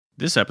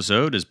This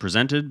episode is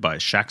presented by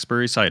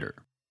Shaxbury Cider.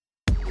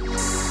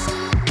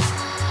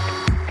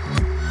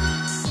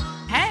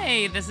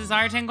 Hey, this is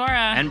Zara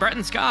Tangora. And Brett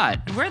and Scott.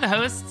 And we're the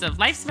hosts of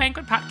Life's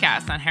Banquet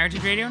podcast on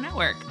Heritage Radio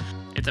Network.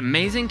 It's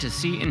amazing to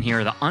see and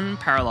hear the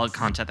unparalleled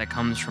content that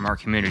comes from our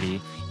community,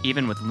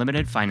 even with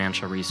limited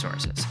financial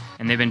resources.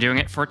 And they've been doing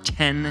it for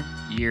 10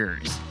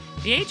 years.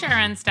 The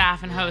HRN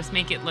staff and hosts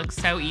make it look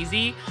so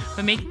easy,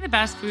 but making the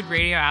best food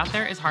radio out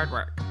there is hard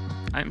work.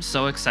 I'm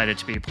so excited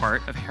to be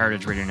part of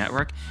Heritage Radio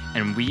Network,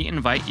 and we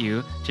invite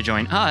you to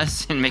join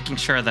us in making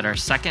sure that our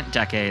second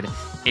decade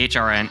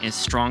HRN is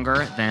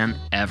stronger than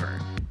ever.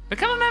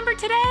 Become a member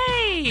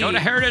today! Go to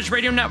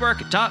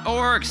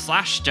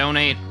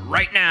heritageradionetwork.org/donate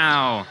right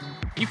now.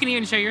 You can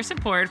even show your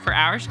support for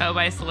our show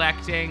by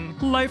selecting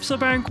Life's a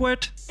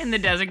Banquet in the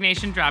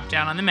designation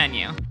drop-down on the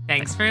menu.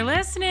 Thanks for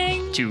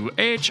listening to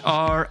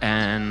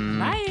HRN.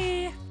 Bye!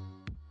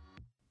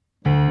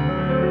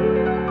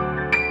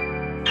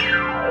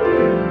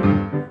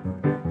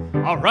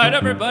 All right,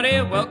 everybody,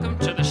 welcome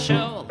to the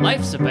show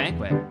Life's a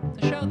Banquet,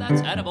 the show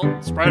that's edible,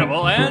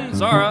 spreadable, and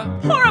Zara.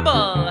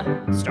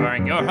 Horrible!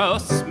 Starring your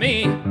hosts,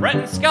 me, Brett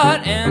and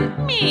Scott,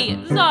 and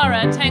Me,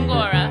 Zara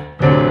Tangora.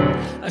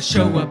 A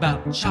show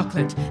about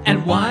chocolate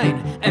and wine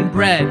and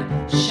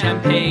bread,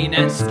 champagne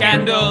and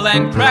scandal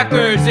and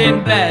crackers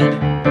in bed.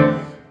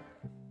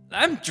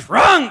 I'm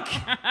drunk!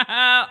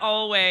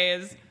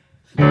 Always.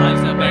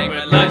 Life's a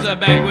banquet, life's a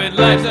banquet,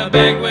 life's a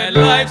banquet,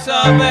 life's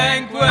a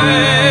banquet.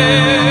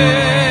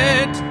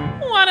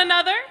 One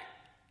another?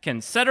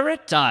 Consider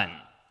it done.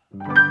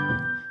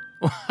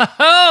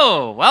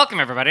 Whoa!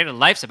 Welcome, everybody, to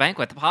Life's a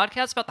Banquet, the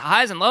podcast about the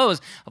highs and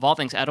lows of all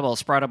things edible,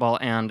 spreadable,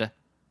 and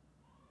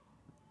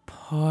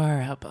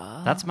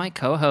Horrible. that's my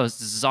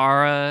co-host,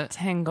 Zara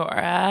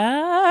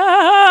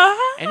Tangora.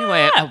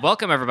 Anyway,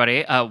 welcome,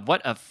 everybody.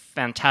 What a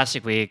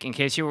fantastic week. In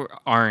case you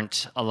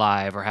aren't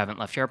alive or haven't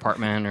left your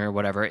apartment or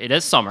whatever, it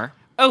is summer.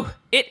 Oh,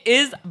 it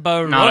is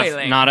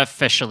broiling. Not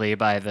officially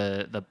by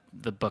the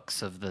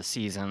books of the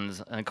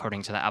seasons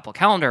according to the Apple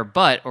calendar,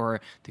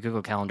 or the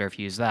Google calendar if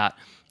you use that,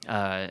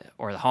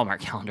 or the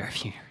Hallmark calendar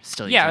if you're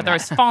still using that. Yeah,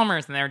 there's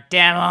Falmers and their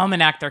damn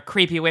almanac, their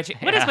creepy witchy.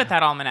 What is with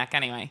that almanac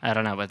anyway? I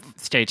don't know, but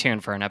stay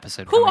tuned for an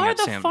episode Who coming are up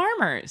the soon.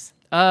 farmers?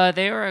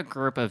 They are a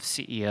group of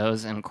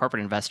CEOs and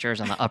corporate investors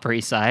on the Upper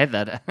East Side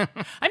that...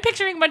 I'm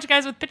picturing a bunch of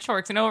guys with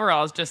pitchforks and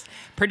overalls just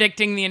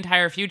predicting the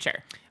entire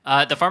future.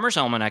 The Farmer's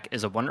Almanac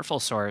is a wonderful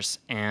source,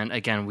 and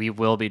again, we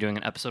will be doing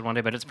an episode one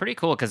day, but it's pretty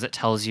cool because it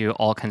tells you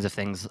all kinds of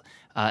things.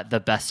 The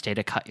best day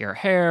to cut your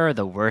hair,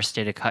 the worst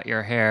day to cut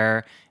your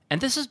hair, and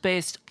this is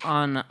based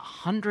on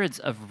hundreds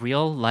of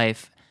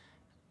real-life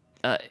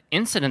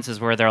incidences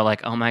where they're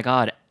like, oh my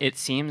god, it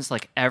seems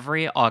like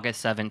every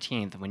August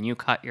 17th when you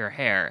cut your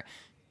hair,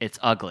 it's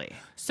ugly.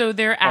 So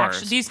they're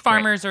actually these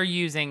farmers are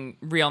using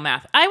real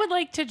math. I would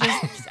like to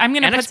just I'm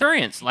going to put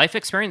experience. Life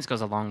experience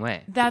goes a long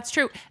way. That's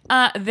true.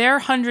 They're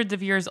hundreds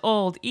of years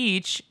old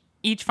each.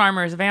 Each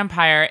farmer is a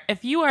vampire.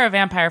 If you are a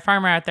vampire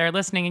farmer out there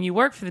listening and you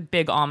work for the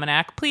big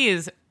almanac,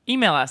 please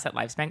email us at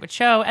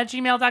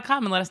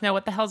lifesbanquetshow@gmail.com and let us know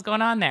what the hell's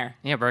going on there.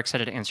 Yeah, we're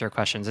excited to answer your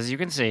questions. As you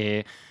can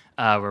see,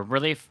 we're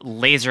really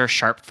laser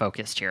sharp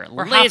focused here.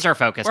 We're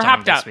focused on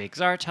hopped this up. week.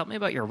 Zara, tell me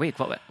about your week.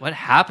 What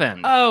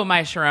happened? Oh,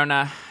 my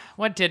Sharona.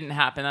 What didn't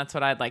happen? That's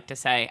what I'd like to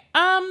say.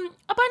 A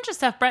bunch of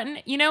stuff, Breton.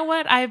 You know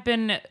what? I've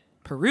been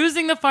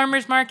perusing the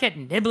farmer's market,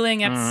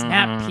 nibbling at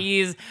snap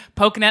peas,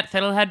 poking at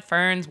fiddlehead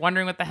ferns,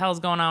 wondering what the hell's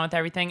going on with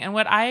everything. And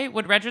what I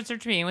would register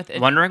to me with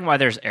it, Wondering why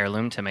there's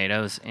heirloom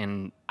tomatoes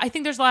in... I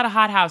think there's a lot of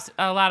hothouse,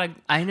 a lot of...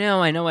 I know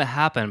what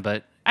happened,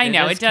 but... I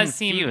know, is it does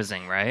seem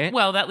confusing, right?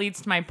 Well, that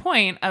leads to my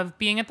point of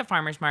being at the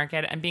farmer's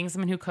market and being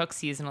someone who cooks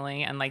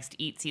seasonally and likes to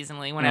eat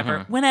seasonally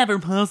whenever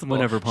possible.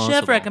 Whenever possible.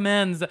 Chef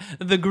recommends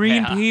the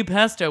green pea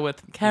pesto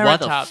with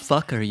carrot Why tops. the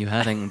fuck are you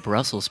having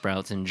Brussels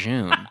sprouts in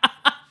June?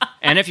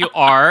 And if you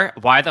are,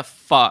 why the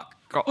fuck?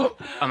 Oh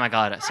my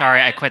god,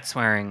 sorry, I quit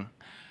swearing.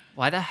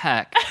 Why the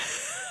heck?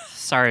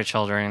 Sorry,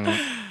 children.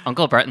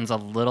 Uncle Bretton's a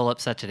little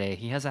upset today.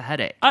 He has a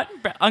headache.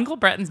 Uncle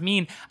Bretton's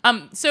mean.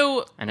 And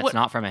it's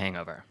not from a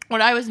hangover.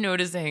 What I was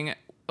noticing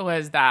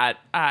was that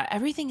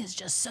everything is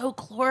just so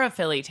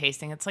chlorophyll-y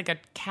tasting. It's like a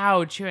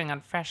cow chewing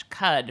on fresh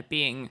cud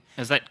being...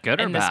 Is that good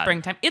or in bad? the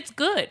springtime. It's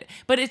good,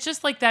 but it's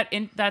just like that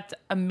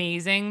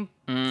amazing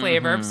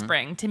flavor of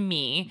spring to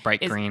me.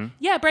 Bright green.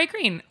 Yeah, bright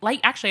green.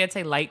 Actually, I'd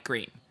say light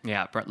green.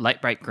 Yeah,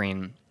 bright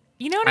green.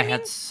 You know what I mean? I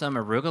had some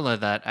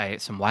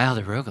arugula some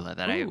wild arugula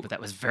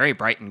that was very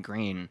bright and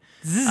green.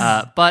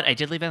 But I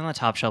did leave it on the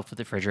top shelf of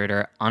the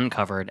refrigerator,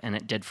 uncovered, and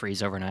it did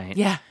freeze overnight.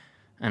 Yeah.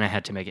 And I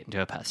had to make it into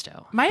a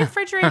pesto. My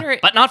refrigerator...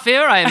 But not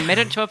fear, I made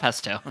it into a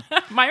pesto.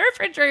 My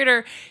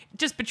refrigerator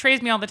just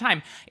betrays me all the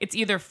time. It's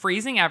either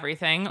freezing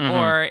everything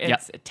or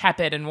it's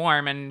tepid and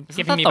warm and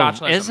giving me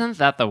botulism. Isn't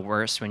that the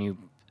worst when you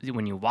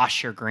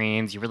wash your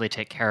greens, you really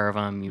take care of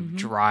them, you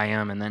dry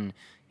them, and then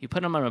you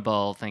put them in a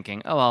bowl thinking,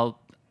 it'll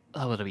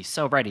be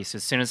so ready. So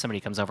as soon as somebody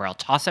comes over, I'll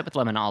toss it with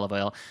lemon olive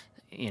oil,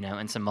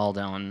 and some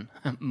Maldon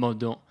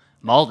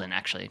Malden,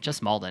 actually.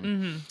 Just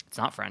Malden. It's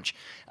not French.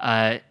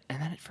 And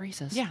then it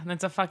freezes. Yeah,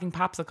 that's a fucking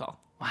popsicle.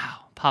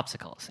 Wow.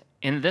 Popsicles.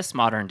 In this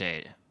modern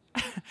day,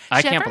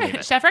 I can't believe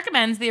it. Chef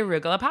recommends the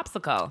arugula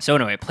popsicle. So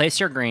anyway, place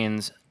your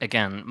greens,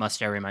 again,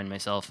 must I remind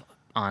myself,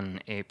 on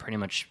a pretty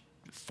much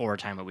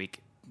 4-time-a-week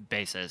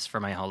basis for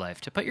my whole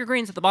life, to put your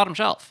greens at the bottom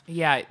shelf.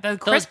 Yeah, the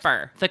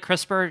crisper. The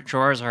crisper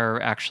drawers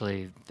are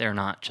actually, they're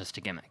not just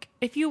a gimmick.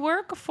 If you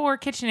work for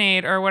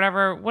KitchenAid or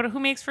whatever, who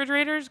makes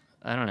refrigerators?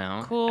 I don't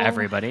know. Cool.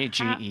 Everybody.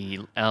 GE,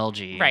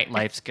 LG. Right.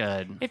 Life's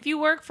good. If you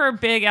work for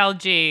big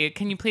LG,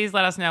 can you please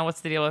let us know what's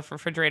the deal with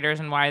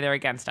refrigerators and why they're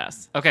against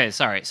us? Okay,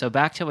 sorry. So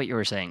back to what you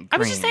were saying. I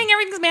was just saying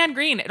everything's mad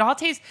green. It all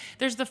tastes,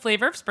 there's the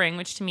flavor of spring,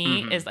 which to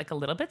me is like a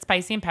little bit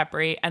spicy and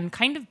peppery and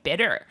kind of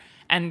bitter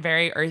and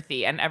very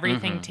earthy, and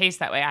everything tastes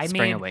that way.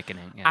 Spring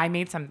awakening. Yeah. I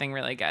made something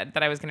really good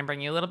that I was going to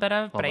bring you a little bit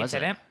of, but I was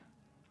it? didn't.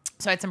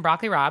 So I had some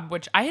broccoli rabe,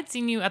 which I had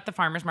seen you at the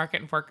farmer's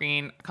market in Fort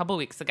Greene a couple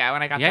weeks ago,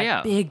 and I got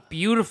that big,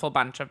 beautiful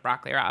bunch of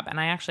broccoli rabe, and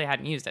I actually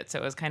hadn't used it, so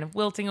it was kind of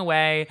wilting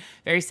away,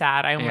 very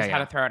sad. I almost had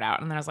to throw it out,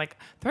 and then I was like,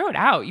 throw it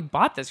out? You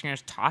bought this, you're going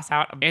to just toss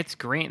out It's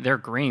green. They're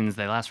greens.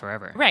 They last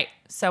forever. Right.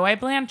 So I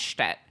blanched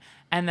it,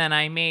 and then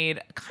I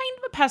made kind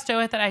of a pesto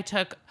with it. I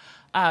took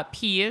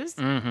peas,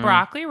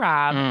 broccoli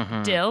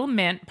rabe, dill,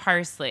 mint,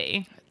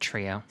 parsley,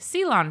 Trio.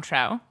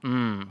 cilantro,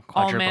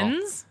 Quadruple.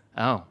 almonds,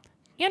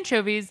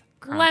 anchovies,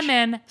 Crunch.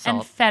 lemon, and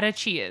Salt. feta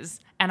cheese.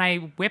 And I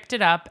whipped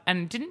it up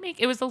and didn't make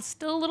it was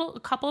still a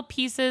couple of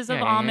pieces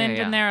of almond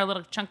in there, a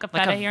little chunk of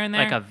feta here and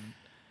there.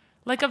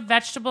 Like a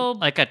vegetable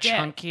Like a dip.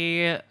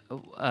 chunky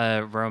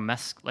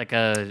romesco, like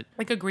a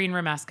green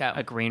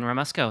romesco. green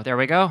romesco. There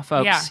we go,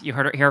 folks. Yeah. You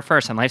heard it here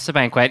first on Life's a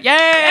Banquet. Yay!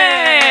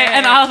 Yay!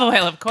 And olive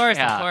oil, of course,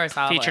 Yeah. olive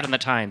Featured oil. in the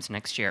Times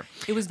next year.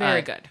 It was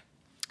very good.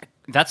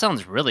 That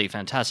sounds really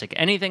fantastic.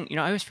 Anything,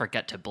 I always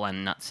forget to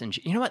blend nuts and...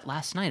 You know what?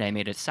 Last night I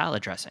made a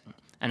salad dressing,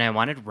 and I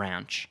wanted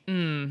ranch,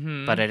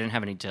 but I didn't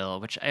have any dill,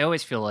 which I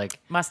always feel like...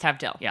 Must have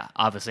dill. Yeah,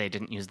 obviously I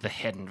didn't use the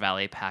Hidden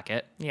Valley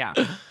packet. Yeah.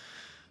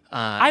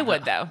 I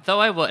would, though.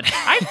 Though I would.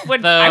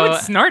 I would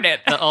snort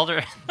it. The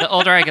older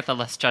I get, the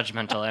less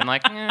judgmental. I'm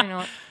like, you know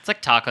what? It's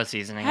like taco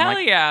seasoning. I'm Hell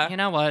like, yeah. You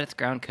know what? It's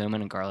ground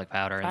cumin and garlic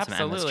powder and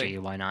Absolutely. some MSG.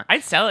 Why not?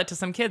 I'd sell it to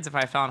some kids if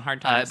I fell on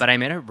hard times. But I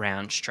made a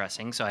ranch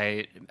dressing, so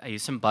I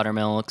used some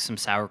buttermilk, some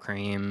sour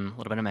cream, a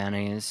little bit of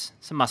mayonnaise,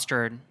 some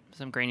mustard,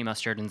 some grainy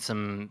mustard, and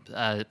some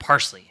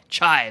parsley,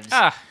 chives.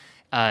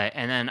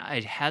 And then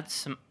I had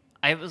some.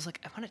 I was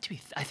like, I want it to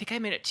be. I think I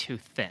made it too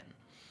thin,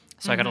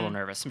 so I got a little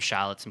nervous. Some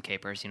shallots, some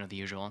capers, the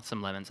usual.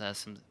 Some lemon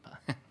zest, some.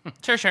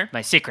 Sure.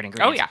 My secret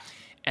ingredients. Oh, yeah.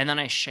 And then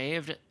I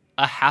shaved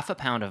a half a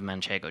pound of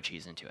manchego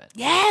cheese into it.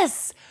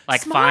 Yes.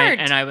 Like Smart. fine,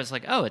 and I was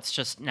like, oh, it's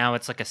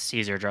like a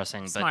Caesar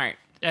dressing. But Smart.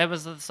 It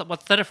was.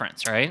 What's the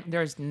difference, right?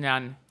 There's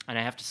none. And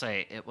I have to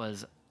say, it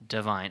was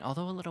divine,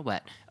 although a little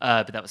wet.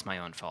 But that was my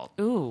own fault.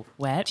 Ooh,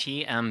 wet.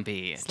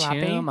 TMB.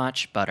 Sloppy? Too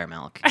much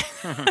buttermilk.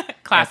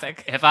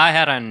 Classic. If I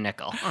had a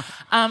nickel.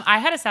 I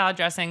had a salad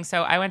dressing,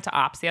 so I went to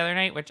Ops the other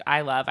night, which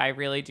I love. I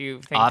really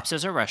do think Ops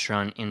is a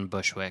restaurant in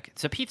Bushwick.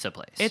 It's a pizza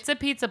place. it's a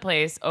pizza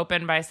place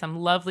opened by some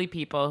lovely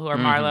people who are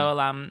Marlowe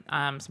alum,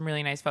 some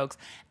really nice folks.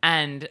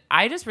 And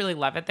I just really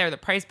love it there. The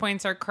price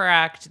points are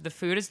correct. The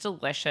food is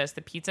delicious.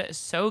 The pizza is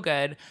so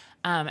good.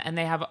 And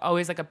they have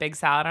always like a big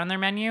salad on their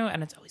menu,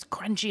 and it's always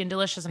crunchy and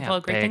delicious and full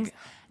of great big. things.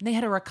 And they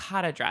had a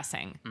ricotta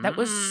dressing that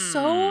was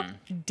so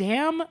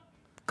damn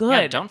good.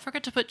 Yeah, don't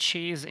forget to put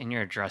cheese in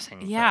your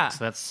dressing. Yeah. Folks.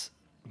 That's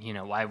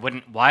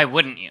why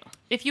wouldn't you?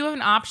 If you have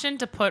an option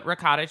to put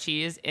ricotta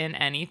cheese in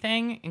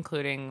anything,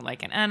 including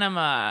like an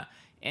enema,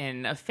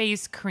 in a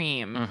face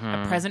cream,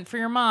 a present for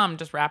your mom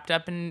just wrapped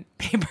up in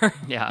paper.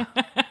 Yeah.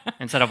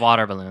 Instead of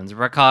water balloons,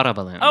 ricotta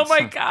balloons. Oh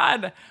my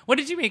God. What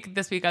did you make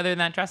this week other than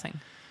that dressing?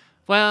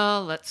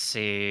 Well, let's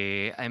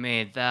see. I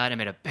made that. I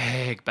made a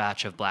big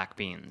batch of black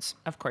beans.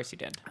 Of course you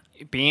did.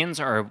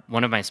 Beans are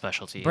one of my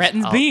specialties.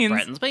 Bretton's Beans.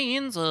 Bretton's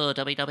Beans.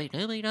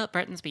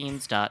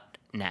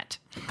 www.brettonsbeans.net.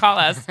 Call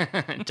us.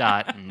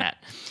 .net.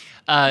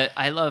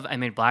 I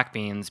made black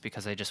beans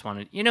because I just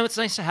wanted, it's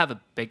nice to have a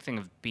big thing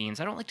of beans.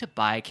 I don't like to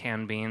buy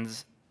canned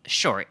beans.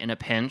 Sure, in a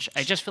pinch.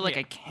 I just feel like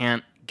I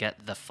can't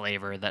get the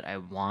flavor that I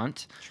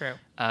want. True.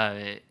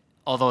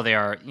 Although they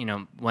are,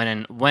 when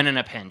in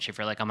a pinch, if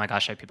you're like, oh my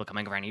gosh, I have people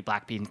coming over, I need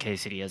black bean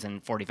quesadillas in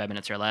 45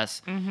 minutes or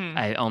less.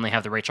 I only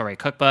have the Rachel Ray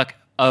cookbook,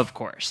 of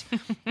course.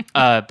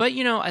 But,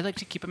 I like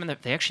to keep them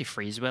they actually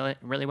freeze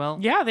really well.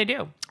 Yeah, they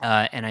do.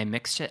 And I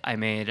mixed it. I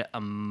made a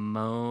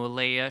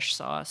mole-ish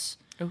sauce.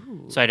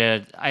 Ooh.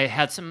 So I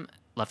had some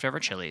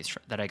leftover chilies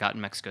that I got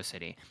in Mexico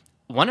City.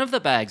 One of the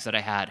bags that I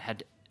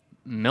had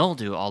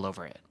mildew all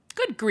over it.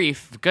 Good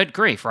grief. Good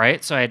grief,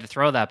 right? So I had to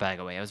throw that bag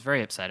away. I was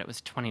very upset. It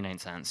was 29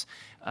 cents.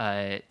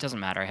 It doesn't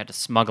matter. I had to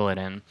smuggle it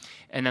in.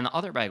 And then the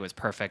other bag was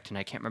perfect, and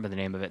I can't remember the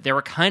name of it. They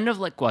were kind of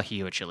like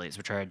guajillo chilies,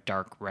 which are a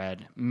dark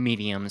red,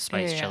 medium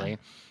spice chili.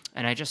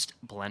 And I just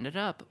blended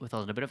up with a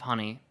little bit of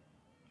honey,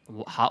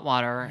 hot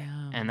water,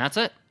 and that's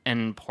it.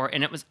 And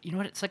and it was,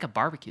 it's like a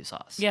barbecue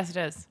sauce. Yes, it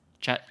is.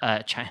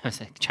 I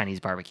was like Chinese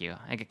barbecue.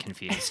 I get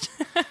confused.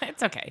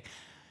 It's okay.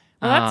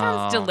 Well, that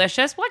sounds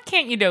delicious. What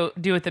can't you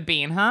do with a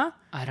bean, huh?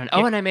 I don't know.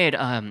 Oh, and I made,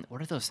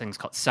 what are those things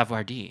called?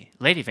 Savoir-dire.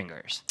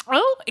 Ladyfingers.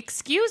 Oh,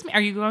 excuse me.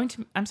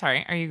 I'm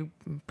sorry. Are you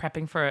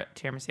prepping for a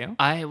tiramisu?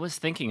 I was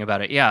thinking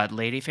about it. Yeah,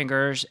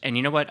 ladyfingers. And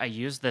you know what? I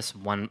used this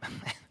one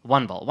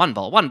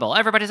bowl.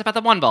 Everybody's about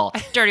the one bowl.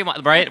 Dirty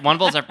one, right? One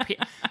bowls are...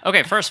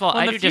 Okay, first of all,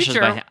 Well, I in do the dishes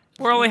future, by hand.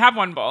 we'll only have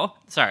one bowl.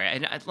 Sorry,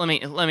 let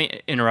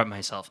me interrupt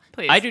myself.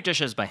 Please. I do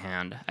dishes by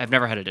hand. I've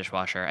never had a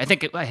dishwasher. I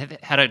think I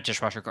had a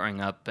dishwasher growing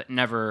up, but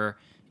never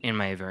in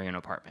my very own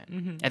apartment.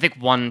 Mm-hmm. I think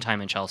one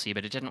time in Chelsea,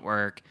 but it didn't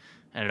work.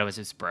 And it always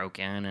was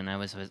broken, and I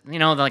was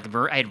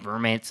I had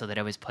roommates, so they'd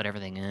always put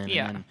everything in.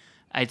 Yeah. And then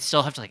I'd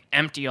still have to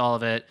empty all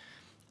of it.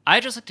 I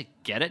just like to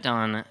get it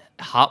done.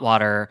 Hot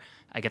water.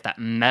 I get that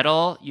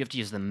metal. You have to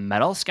use the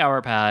metal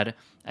scour pad.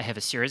 I have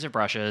a series of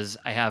brushes.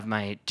 I have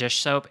my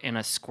dish soap in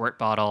a squirt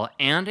bottle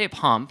and a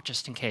pump,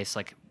 just in case,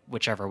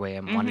 whichever way I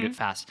want to do it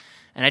fast.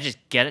 And I just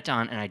get it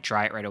done, and I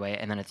dry it right away,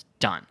 and then it's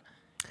done.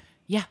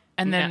 Yeah.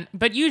 And then,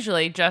 but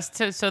usually, just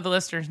so the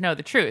listeners know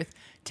the truth,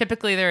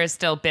 typically there is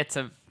still bits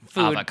of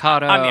food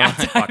Avocado, on the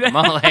outside.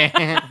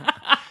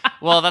 guacamole.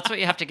 Well, that's what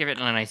you have to give it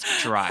a nice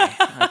dry,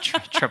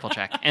 triple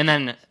check. And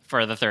then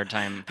for the third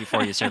time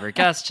before you serve your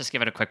guests, just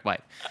give it a quick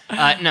wipe.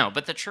 No,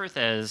 but the truth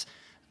is,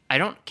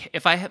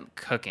 if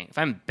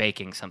I'm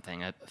baking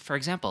something, for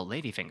example,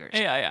 ladyfingers.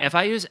 Yeah. If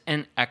I use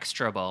an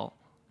extra bowl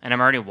and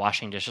I'm already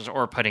washing dishes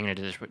or putting it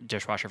in a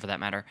dishwasher for that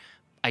matter,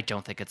 I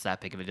don't think it's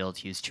that big of a deal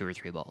to use 2 or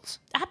 3 bowls.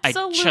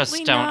 Absolutely I just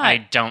don't. not. I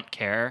don't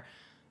care.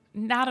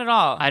 Not at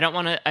all. I don't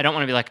want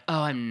to be like,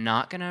 oh, I'm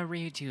not gonna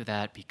redo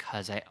that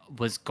because I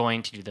was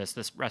going to do this.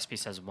 This recipe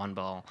says 1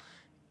 bowl.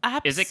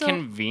 Is it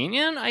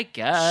convenient? I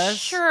guess.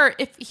 Sure.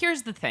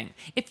 Here's the thing.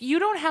 If you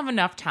don't have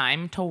enough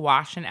time to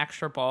wash an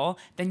extra bowl,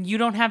 then you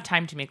don't have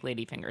time to make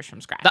ladyfingers from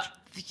scratch.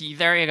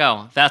 There you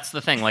go. That's the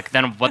thing.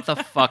 Then what the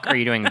fuck are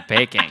you doing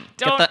baking?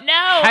 Don't Get the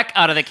know. heck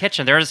out of the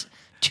kitchen. There's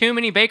too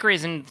many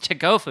bakeries and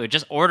to-go food.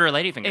 Just order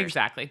ladyfingers.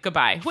 Exactly.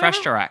 Goodbye.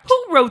 Fresh direct.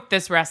 Who wrote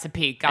this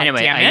recipe? God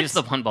Anyway, damn it. I used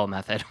the 1 bowl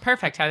method.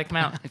 Perfect. How'd it come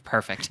out?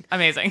 Perfect.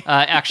 Amazing.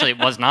 Actually, it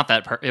was not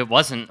that. It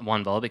wasn't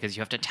 1 bowl because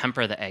you have to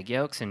temper the egg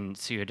yolks, and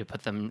so you had to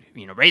put them,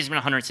 raise them at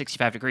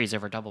 165 degrees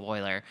over a double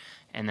boiler,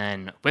 and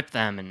then whip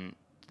them. And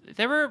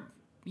they were,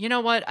 you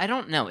know what? I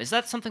don't know. Is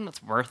that something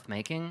that's worth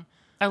making?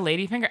 A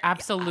ladyfinger?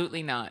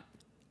 Absolutely not.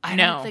 I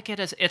No. don't think it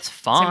is. It's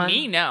fun. To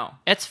me, no.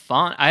 It's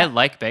fun. I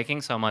like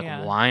baking, so I'm like,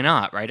 Yeah. why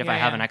not? Right? If I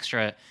have Yeah. an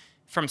extra,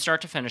 from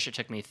start to finish, it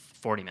took me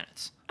 40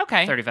 minutes.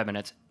 Okay. 35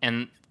 minutes,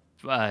 and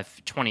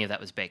 20 of that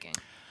was baking.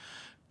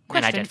 And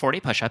I Question. did 40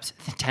 push-ups,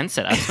 10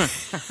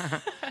 sit-ups,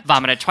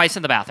 vomited twice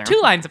in the bathroom.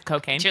 2 lines of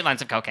cocaine. 2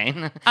 lines of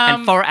cocaine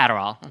and 4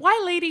 Adderall. Why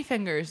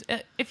ladyfingers?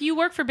 If you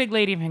work for Big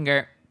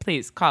Ladyfinger,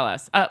 please call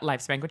us at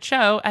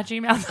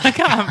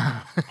lifesbanquetshow@gmail.com.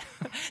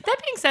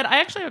 That being said, I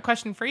actually have a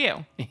question for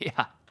you.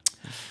 Yeah.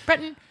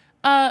 Breton,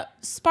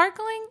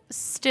 sparkling,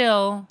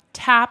 still,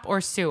 tap,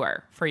 or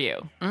sewer for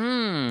you?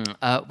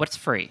 What's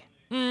free?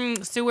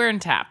 Sewer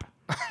and tap.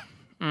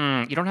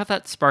 You don't have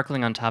that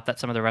sparkling on top that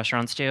some of the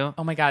restaurants do?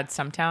 Oh my God,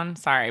 Sumtown.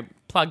 Sorry,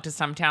 plug to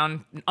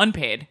Sumtown,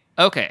 unpaid.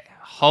 Okay,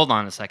 hold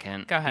on a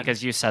second. Go ahead.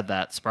 Because you said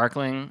that.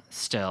 Sparkling,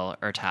 still,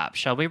 or tap.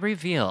 Shall we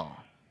reveal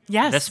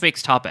Yes. this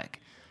week's topic?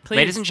 Please.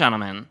 Ladies and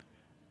gentlemen,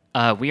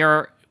 we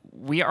are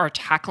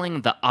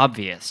tackling the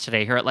obvious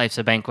today here at Life's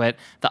a Banquet.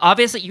 The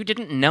obvious that you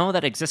didn't know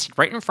that existed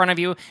right in front of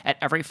you at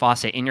every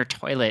faucet, in your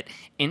toilet,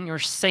 in your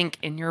sink,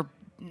 in your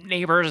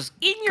neighbor's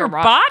In your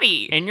garage,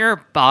 body. in your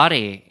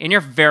body, in your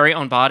very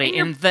own body,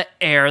 In in the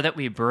air that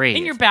we breathe.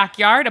 In your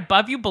backyard,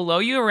 above you, below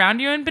you, around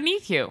you, and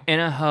beneath you. In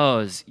a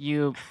hose,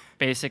 you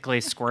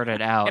basically squirt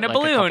it out In a like a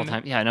couple balloon.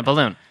 times. Yeah, in a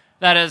balloon.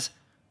 That is,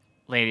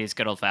 ladies,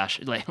 good old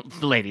fashioned,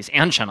 ladies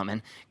and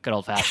gentlemen, good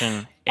old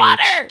fashioned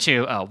Water!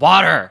 H2O.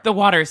 Water. The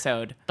water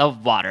sode. The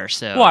water.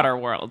 So Water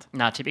world.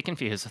 not to be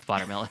confused with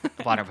water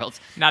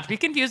worlds Not to be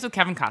confused with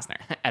Kevin Costner.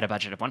 at a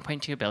budget of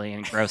 $1.2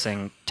 billion,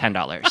 grossing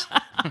 $10.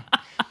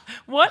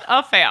 What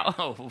a fail.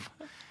 Oh,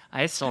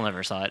 I still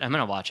never saw it. I'm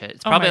gonna watch it.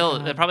 It's Oh my probably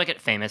God. they'll probably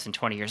get famous in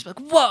 20 years. Like,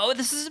 whoa,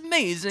 this is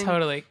amazing.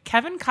 Totally.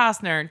 Kevin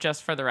Costner,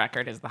 just for the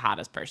record, is the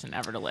hottest person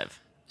ever to live.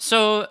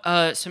 So,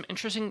 some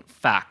interesting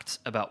facts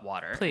about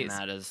water. Please.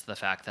 And that is the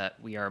fact that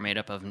we are made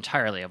up of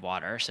entirely of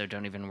water, so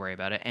don't even worry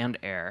about it, and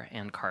air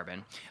and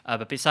carbon.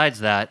 But besides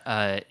that,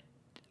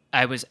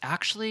 I was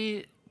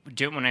actually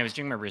when I was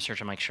doing my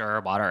research, I'm like, sure,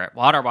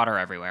 water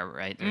everywhere,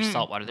 right? There's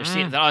salt water. There's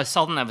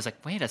salt, and I was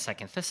like, wait a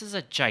second, this is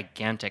a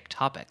gigantic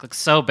topic. Like,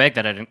 so big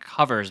that it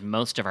covers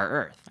most of our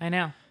Earth. I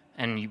know.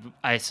 And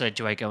I said,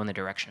 do I go in the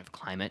direction of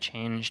climate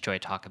change? Do I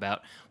talk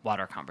about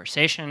water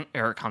conservation?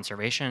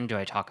 Do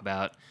I talk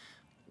about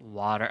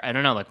water? I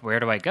don't know. Like, where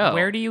do I go?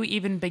 Where do you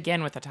even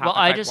begin with a topic Well,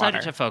 I like decided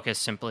water? to focus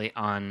simply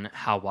on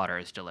how water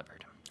is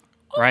delivered.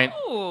 Right?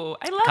 Ooh,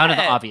 I love Kind it.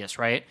 of the obvious,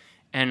 right?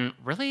 And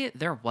really,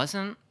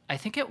 I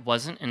think it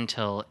wasn't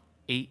until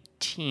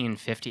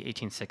 1850,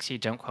 1860,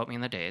 don't quote me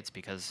on the dates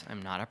because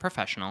I'm not a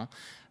professional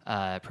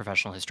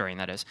historian,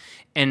 that is.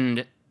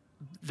 And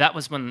that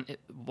was when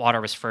water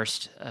was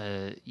first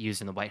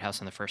used in the White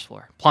House on the first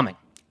floor. Plumbing.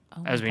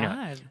 as we know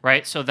God. it,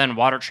 right? So then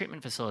water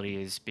treatment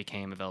facilities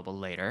became available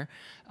later.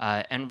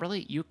 And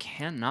really, you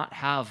cannot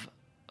have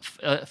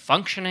a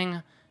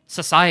functioning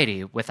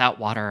society without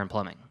water and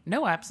plumbing.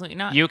 No, absolutely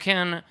not. You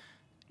can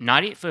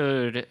not eat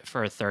food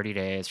for 30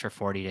 days, for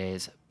 40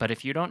 days, but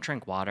if you don't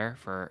drink water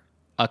for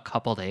a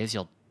couple days,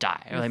 you'll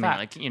die. I mean,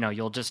 fucked. like,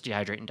 you'll just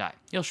dehydrate and die.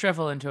 You'll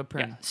shrivel into a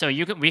prune. So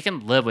we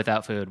can live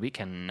without food. We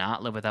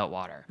cannot live without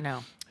water.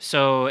 No.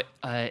 So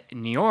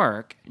New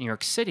York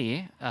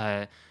City,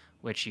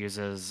 which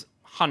uses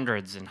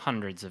hundreds and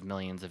hundreds of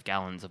millions of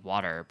gallons of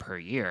water per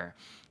year,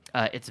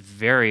 it's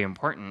very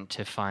important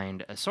to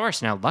find a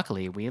source. Now,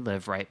 luckily, we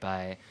live right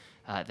by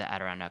the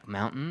Adirondack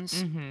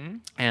Mountains,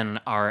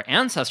 and our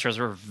ancestors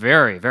were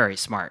very, very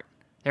smart.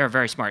 They were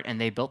very smart,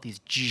 and they built these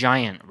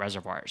giant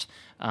reservoirs.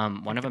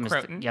 One of them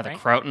Croton, is the right?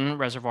 Croton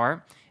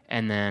Reservoir,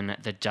 and then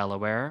the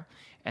Delaware,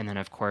 and then,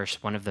 of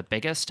course, one of the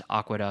biggest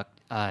aqueduct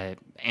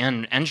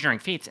and engineering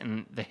feats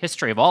in the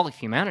history of all of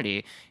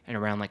humanity, in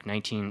around like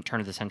turn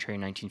of the century,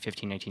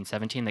 1915,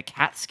 1917, the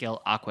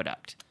Catskill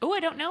Aqueduct. Oh,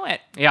 I don't know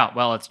it. Yeah,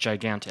 well, it's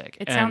gigantic.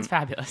 It and sounds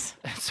fabulous.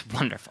 It's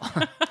wonderful.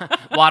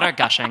 Water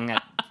gushing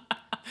at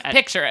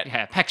Picture it.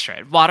 Yeah, picture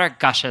it. Water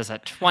gushes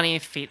at 20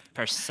 feet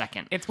per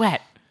second. It's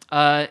wet.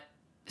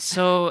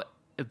 So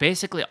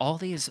basically,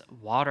 this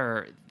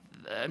water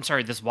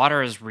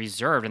is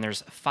reserved, and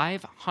there's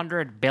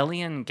 500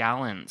 billion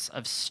gallons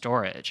of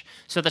storage.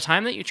 So the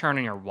time that you turn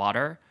on your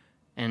water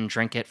and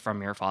drink it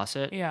from your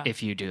faucet, Yeah.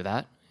 if you do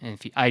that, and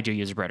I do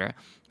use a Brita.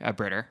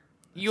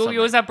 You Something.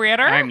 use a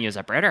breeder? I use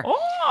a Brita.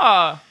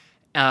 Oh.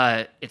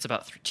 It's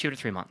about 2 to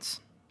 3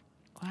 months.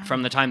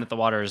 From the time that the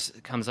water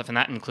comes up, and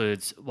that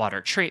includes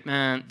water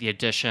treatment, the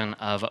addition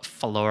of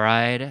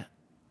fluoride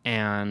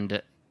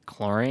and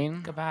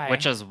chlorine. Goodbye.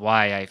 Which is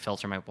why I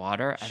filter my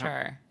water.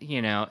 Sure.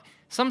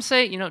 Some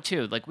say,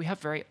 too, like we have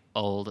very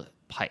old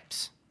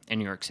pipes in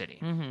New York City,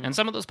 and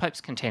some of those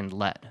pipes contain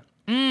lead.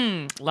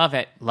 Love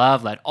it.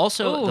 Love lead.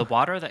 Also, Ooh. the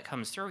water that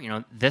comes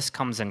through, this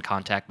comes in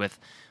contact with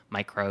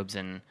microbes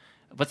and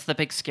what's the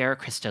big scare?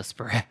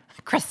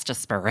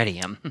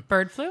 Cristosporidium.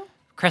 Bird flu?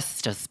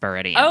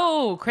 Cristosporidium.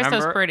 Oh,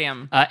 Remember?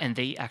 Cristosporidium. And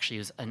they actually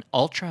use an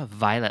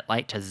ultraviolet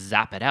light to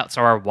zap it out.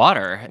 So our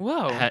water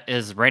Whoa.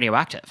 is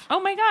radioactive.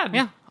 Oh my God.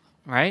 Yeah.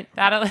 Right?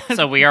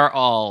 So We are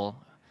all...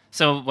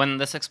 So when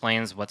this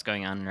explains what's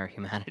going on in our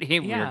humanity,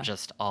 Yeah. we're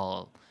just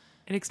all...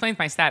 it explains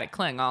my static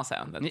cling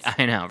also. That's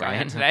I know, going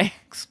right? on today.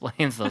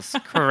 Explains those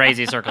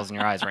crazy circles in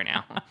your eyes right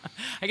now.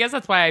 I guess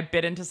that's why I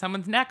bit into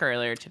someone's neck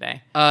earlier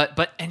today.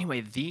 But anyway,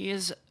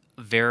 these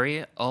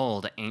very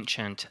old,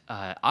 ancient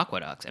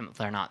aqueducts, and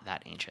they're not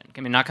that ancient.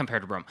 I mean, not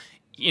compared to Rome.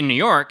 In New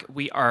York,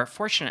 we are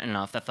fortunate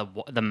enough that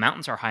the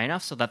mountains are high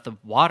enough so that the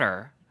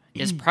water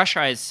is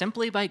pressurized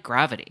simply by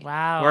gravity.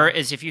 Wow.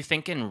 Whereas if you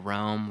think in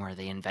Rome, where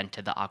they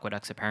invented the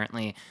aqueducts,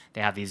 apparently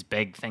they have these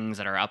big things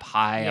that are up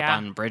high, up Yeah.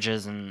 on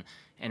bridges and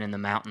in the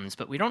mountains.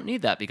 But we don't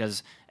need that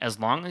because as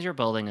long as your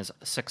building is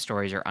 6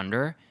 stories or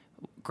under,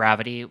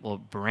 gravity will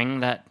bring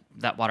that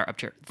water up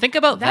to your... Think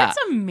about that.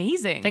 That's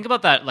amazing. Think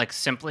about that, like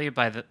simply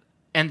by the...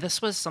 And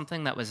this was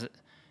something that was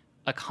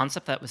a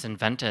concept that was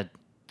invented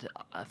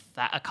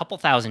a couple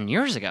thousand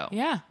years ago.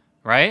 Yeah.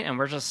 Right? And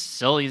we're just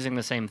still using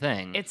the same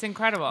thing. It's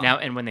incredible. Now,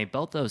 and when they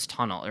built those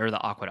the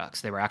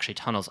aqueducts, they were actually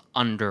tunnels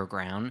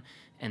underground,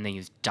 and they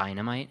used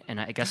dynamite. And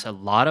I guess a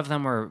lot of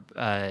them were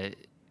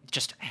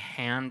just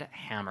hand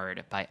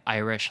hammered by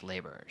Irish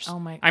laborers. Oh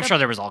my- I'm sure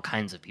there was all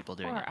kinds of people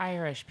doing Poor it.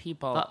 Irish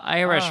people. The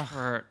Irish Ugh.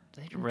 were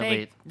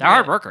they're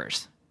hard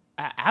workers.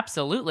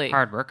 Absolutely.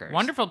 Hard workers.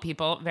 Wonderful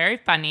people, very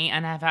funny,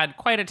 and have had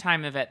quite a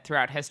time of it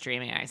throughout history,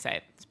 may I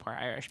say. These poor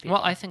Irish people.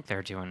 Well, I think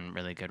they're doing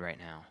really good right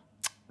now.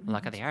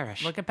 Look at the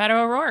Irish. Look at Beto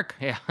O'Rourke.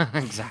 Yeah,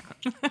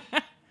 exactly.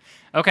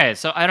 Okay,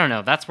 so I don't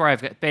know. That's where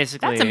I've got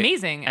basically... That's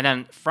amazing. And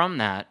then from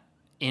that,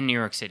 in New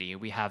York City,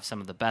 we have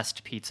some of the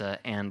best pizza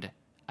and,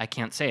 I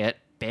can't say it,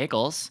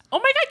 bagels. Oh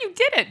my God, you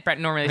did it. Brett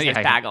normally says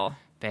Yeah, bagel.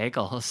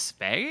 Bagels.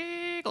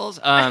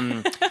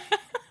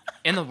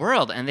 In the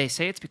world. And they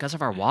say it's because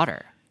of our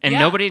water. And Yeah.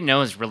 nobody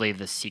knows really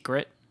the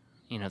secret.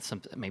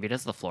 Maybe it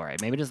is the fluoride.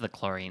 Maybe it is the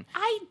chlorine.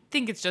 I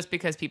think it's just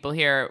because people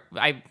here,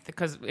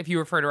 because if you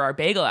refer to our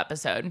bagel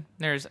episode,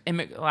 there's a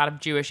lot of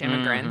Jewish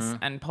immigrants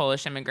and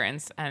Polish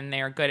immigrants, and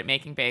they are good at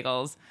making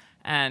bagels.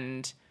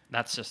 And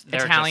That's just...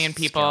 Italian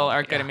people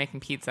are good yeah. at making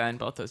pizza, and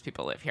both those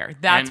people live here.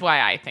 That's And-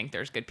 why I think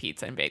there's good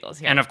pizza and bagels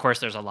here. And of course,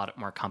 there's a lot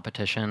more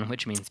competition,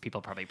 which means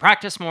people probably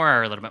practice more,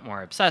 are a little bit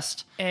more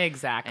obsessed.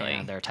 Exactly.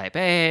 And they're type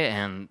A,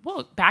 and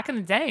Well, back in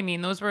the day, I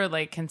mean, those were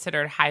like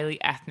considered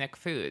highly ethnic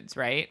foods,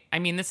 right? I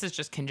mean, this is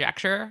just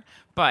conjecture,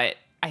 but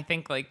I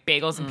think like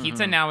bagels and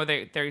pizza now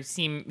they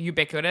seem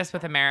ubiquitous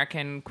with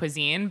American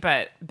cuisine,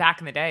 but back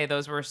in the day,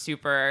 those were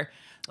super,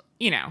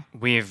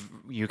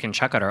 you can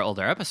check out our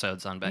older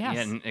episodes on Becky.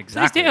 Yes. Yeah,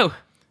 exactly. Please do.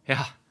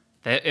 Yeah.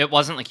 It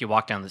wasn't like you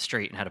walked down the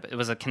street and it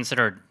was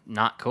considered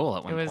not cool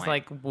at one It point. was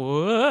like,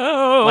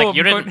 whoa. Like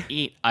you didn't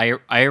eat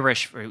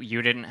Irish food.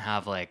 You didn't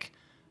have like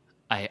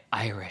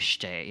Irish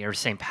Day or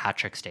St.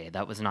 Patrick's Day.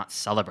 That was not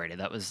celebrated.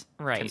 That was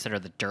Right.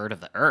 considered the dirt of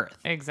the earth.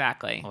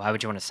 Exactly. Why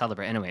would you want to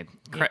celebrate? Anyway,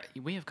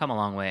 we have come a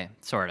long way,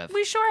 sort of.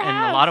 We sure in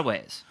have. a lot of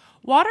ways.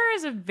 Water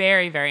is a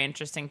very, very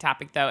interesting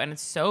topic, though, and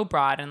it's so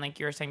broad. And like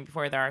you were saying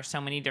before, there are so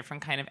many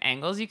different kind of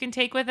angles you can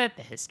take with it.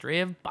 The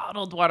history of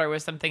bottled water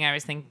was something I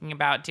was thinking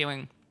about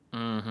doing.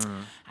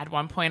 Mm-hmm. At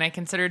one point, I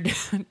considered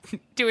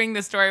doing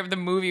the story of the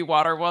movie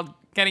Waterworld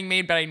getting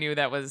made, but I knew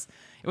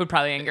it would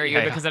probably anger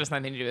you because it has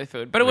nothing to do with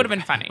food. But it would have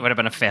been funny. It would have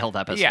been a failed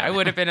episode. Yeah, it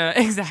would have been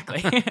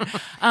exactly.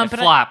 It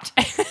flopped.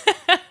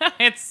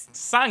 It's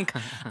sunk.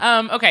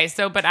 Okay,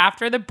 but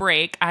after the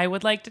break, I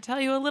would like to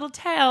tell you a little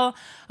tale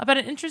about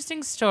an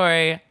interesting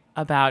story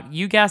about,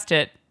 you guessed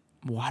it,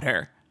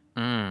 water.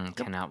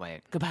 Cannot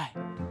wait. Goodbye.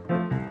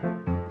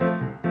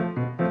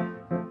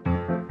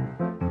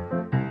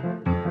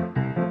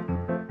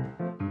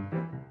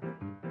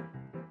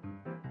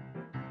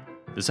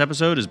 This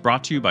episode is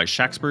brought to you by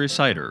Shaxbury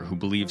Cider, who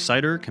believe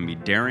cider can be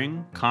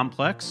daring,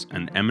 complex,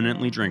 and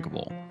eminently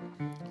drinkable.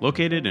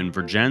 Located in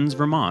Vergennes,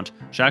 Vermont,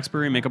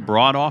 Shaxbury make a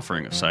broad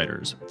offering of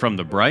ciders, from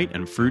the bright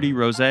and fruity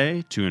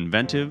rosé to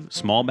inventive,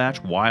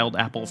 small-batch wild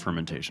apple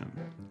fermentation.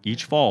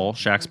 Each fall,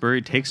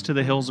 Shaxbury takes to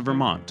the hills of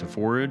Vermont to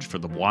forage for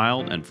the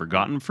wild and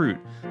forgotten fruit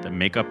that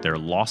make up their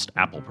Lost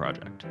Apple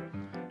Project.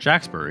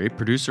 Shaxbury,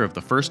 producer of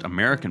the first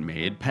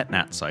American-made Pet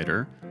Nat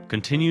cider,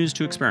 continues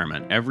to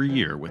experiment every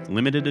year with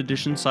limited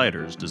edition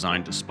ciders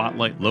designed to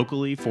spotlight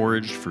locally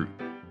foraged fruit.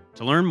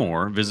 To learn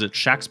more, visit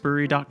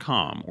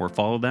shaxbury.com or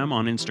follow them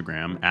on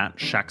Instagram at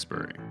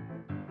Shaxbury.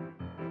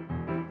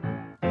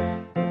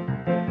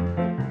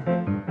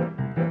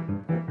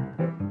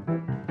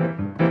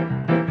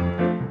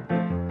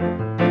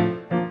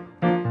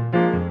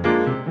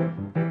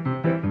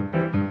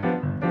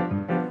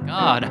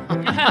 God.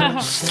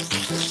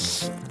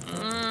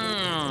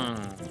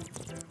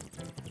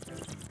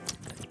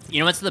 You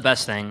know what's the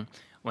best thing?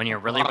 When you're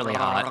really, really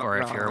hot, or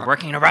if you're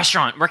working in a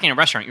restaurant,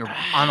 you're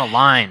on a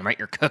line, right?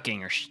 You're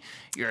cooking,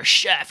 you're a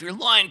chef, you're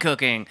line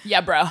cooking. Yeah,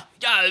 bro.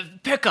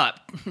 Pick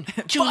up.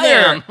 2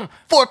 lamb,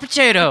 4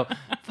 potato.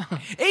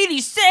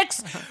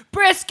 86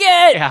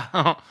 brisket.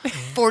 Yeah.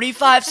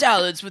 45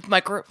 salads with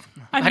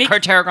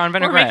tarragon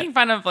vinaigrette. We're making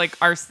fun of like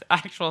our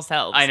actual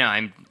selves. I know,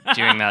 I'm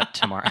doing that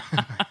tomorrow.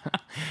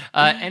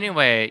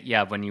 Anyway,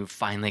 yeah, when you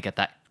finally get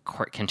that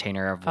quart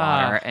container of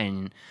water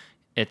and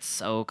it's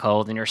so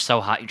cold and you're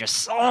so hot, you just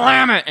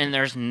slam it, and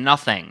there's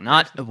nothing,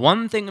 not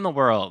one thing in the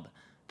world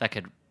that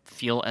could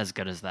feel as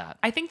good as that.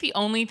 I think the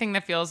only thing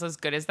that feels as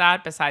good as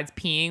that, besides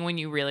peeing when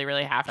you really,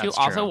 really have to, That's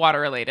also true.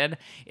 water related,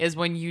 is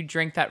when you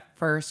drink that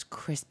first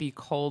crispy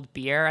cold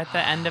beer at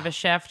the end of a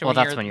shift, Well, when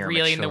that's you're when you're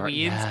really in the mature.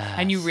 weeds,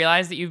 and you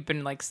realize that you've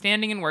been like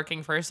standing and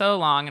working for so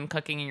long and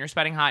cooking, and you're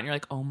sweating hot, and you're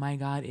like, oh my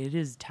god, it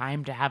is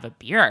time to have a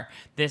beer.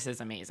 This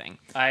is amazing.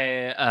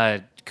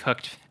 I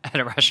cooked at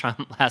a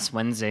restaurant last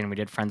Wednesday, and we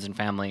did friends and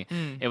family.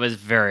 It was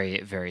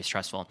very, very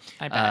stressful.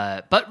 I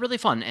bet. But really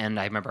fun. And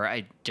I remember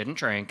I didn't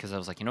drink because I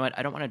was like, you know what?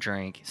 I don't want to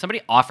drink.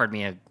 Somebody offered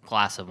me a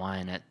glass of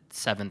wine at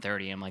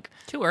 7:30. I'm like,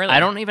 Too early. I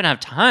don't even have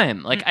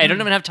time. Like, I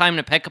don't even have time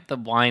to pick up the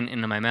wine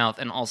into my mouth.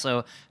 And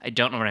also, I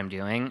don't know what I'm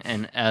doing.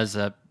 And as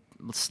a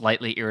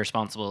slightly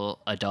irresponsible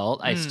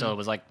adult, I still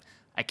was like,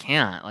 I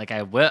can't. Like,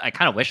 I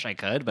kind of wish I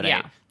could, but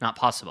Yeah. not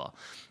possible.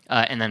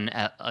 And then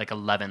at like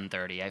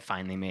 11:30, I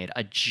finally made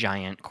a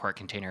giant quart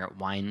container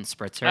wine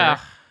spritzer Ugh,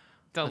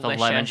 delicious. with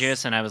a lemon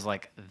juice, and I was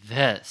like,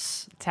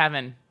 "This, It's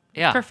heaven.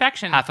 yeah,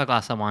 Perfection. Half a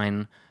glass of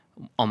wine,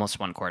 almost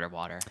 1 quart of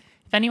water."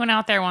 If anyone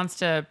out there wants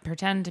to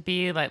pretend to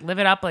be like, live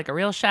it up like a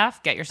real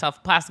chef, get yourself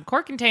a plastic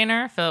quart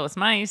container, fill it with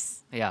some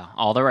ice Yeah,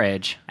 all the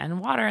rage. and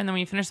water, and then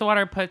when you finish the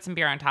water, put some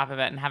beer on top of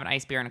it and have an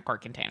ice beer in a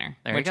quart container,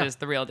 There you which go. is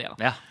the real deal.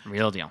 Yeah,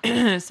 real deal.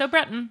 So,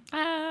 Breton,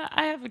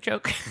 I have a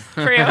joke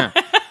for you.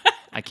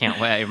 I can't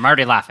wait. I'm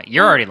already laughing.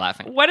 You're already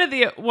laughing. What did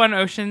the one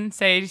ocean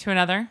say to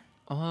another?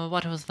 Oh,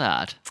 what was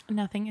that?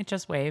 Nothing. It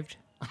just waved.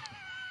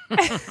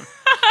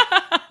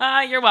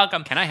 You're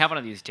welcome. Can I have one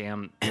of these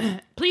damn?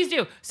 Please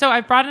do. So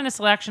I've brought in a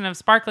selection of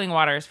sparkling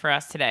waters for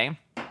us today.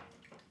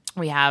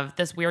 We have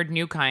this weird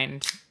new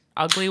kind,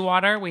 ugly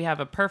water. We have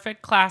a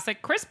perfect,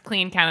 classic, crisp,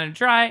 clean Canada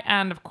Dry,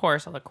 and of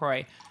course a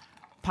LaCroix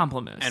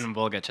Pamplemousse. And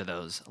we'll get to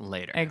those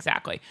later.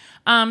 Exactly.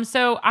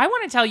 So I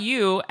want to tell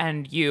you,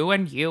 and you,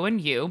 and you, and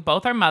you,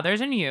 both our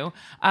mothers and you,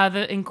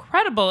 the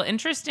incredible,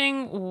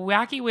 interesting,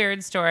 wacky,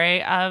 weird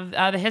story of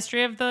the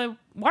history of the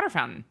water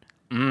fountain.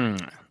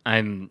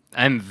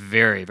 I'm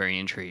very, very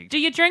intrigued. Do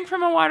you drink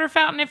from a water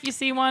fountain if you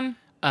see one?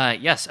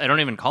 Yes, I don't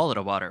even call it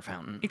a water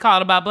fountain. You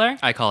call it a bubbler?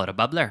 I call it a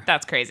bubbler.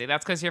 That's crazy.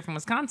 That's because you're from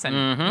Wisconsin.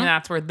 And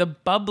that's where the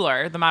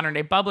bubbler, the modern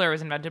day bubbler,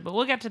 was invented. But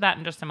we'll get to that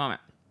in just a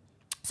moment.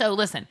 So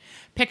listen,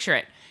 picture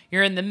it.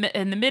 You're in the mid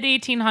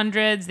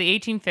 1800s, the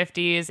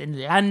 1850s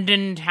in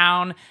London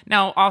town.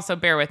 Now, also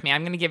bear with me.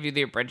 I'm going to give you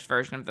the abridged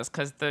version of this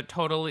because the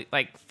totally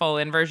full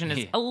in version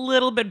is a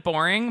little bit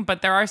boring,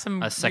 but there are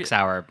some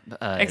 6-hour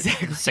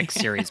Exactly. 6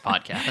 series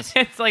podcast.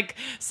 It's like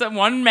some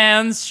one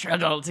man's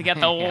struggle to get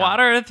the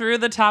water through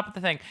the top of the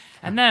thing.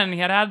 And then he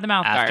had to add the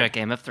mouth After guard.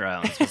 Game of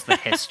Thrones was the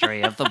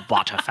history of the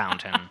water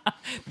fountain.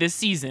 This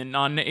season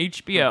on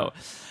HBO.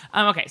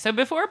 Okay, so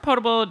before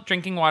potable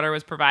drinking water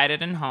was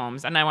provided in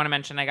homes, and I want to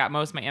mention I got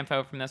most of my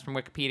info from this from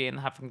Wikipedia and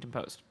the Huffington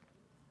Post.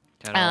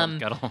 Good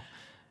old.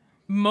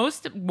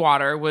 Most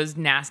water was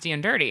nasty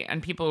and dirty,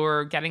 and people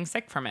were getting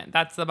sick from it.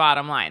 That's the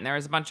bottom line. There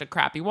was a bunch of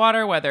crappy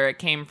water, whether it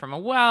came from a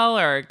well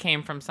or it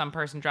came from some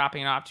person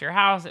dropping it off to your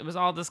house. It was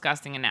all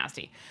disgusting and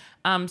nasty.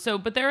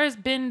 But there has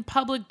been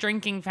public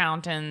drinking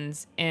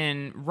fountains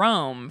in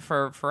Rome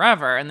for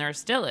forever, and there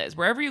still is.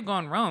 Wherever you go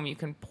in Rome, you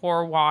can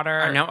pour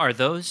water. Now, are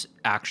those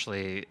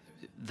actually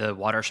the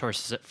water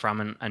sources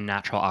from a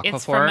natural aquifer?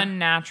 It's from a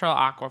natural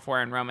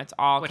aquifer in Rome. It's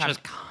all which is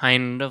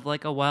kind of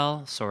like a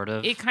well, sort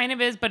of. It kind of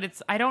is, but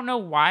I don't know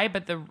why,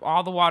 but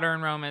all the water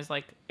in Rome is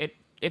like it.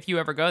 If you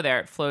ever go there,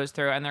 it flows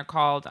through, and they're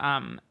called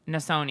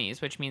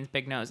nasones, which means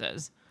big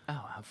noses.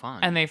 Oh, how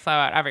fun! And they flow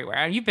out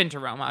everywhere. You've been to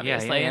Rome,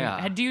 obviously.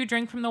 Yeah. And do you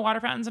drink from the water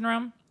fountains in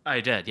Rome?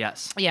 I did,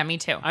 yes. Yeah, me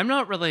too. I'm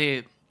not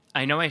really.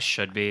 I know I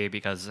should be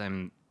because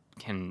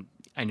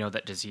I know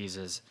that disease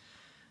is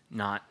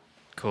not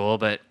cool,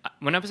 but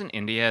when I was in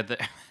India,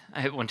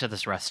 I went to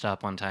this rest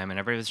stop one time and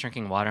everybody was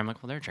drinking water. I'm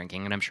like, well, they're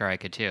drinking, and I'm sure I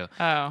could too.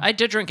 Oh. I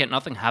did drink it.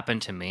 Nothing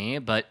happened to me,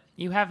 but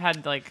You have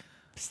had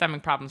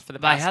stomach problems for the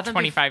past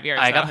 25 years.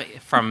 I though. got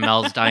from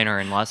Mel's Diner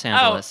in Los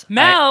Angeles.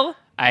 Mel!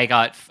 I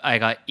got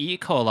E.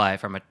 coli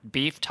from a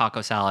beef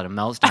taco salad at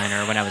Mel's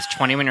Diner when I was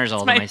 21 years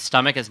old, and my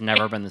stomach has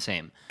never been the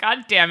same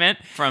God damn it.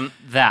 from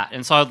that.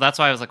 And so that's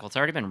why I was like, well, it's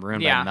already been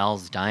ruined Yeah. by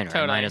Mel's Diner. I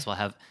Totally. might as well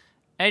have.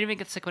 I didn't even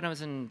get sick when I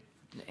was in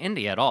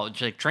India at all.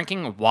 Just, like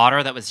drinking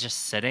water that was just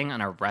sitting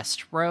on a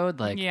rest road.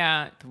 Like,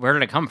 Yeah. where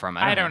did it come from?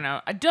 I don't know.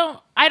 I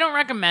don't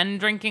recommend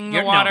drinking the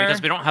No, water.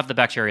 because we don't have the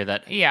bacteria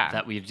that Yeah.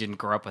 that we didn't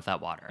grow up with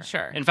that water.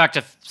 Sure. In fact,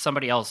 if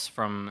somebody else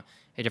from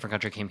a different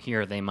country came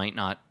here, they might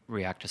not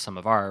react to some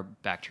of our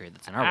bacteria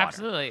that's in our water.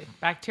 Absolutely.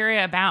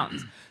 Bacteria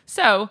abounds.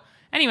 So,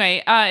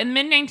 anyway, in the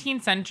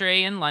mid-19th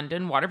century in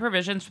London, water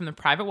provisions from the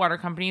private water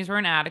companies were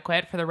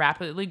inadequate for the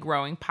rapidly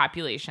growing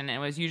population, and it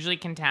was usually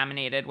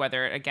contaminated,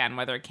 whether it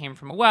came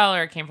from a well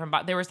or it came from...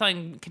 They were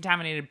selling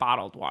contaminated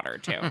bottled water,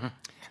 too.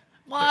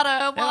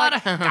 Water.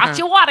 Got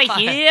your water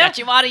here. Got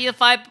you water, you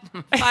five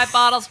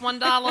bottles,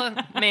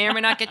 $1. May or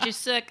may not get you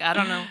sick. I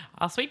don't know.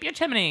 I'll sweep your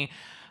chimney.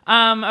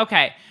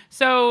 Okay.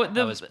 So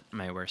That was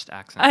my worst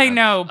accent. I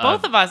know.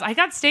 Both of us. I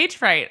got stage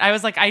fright. I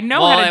was like, I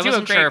know Well, how to I do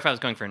wasn't a great... sure if I was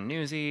going for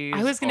Newsies.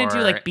 I was going to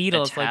do like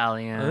Beatles.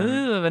 Italian. Like,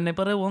 ooh,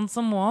 anybody want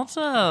some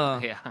water?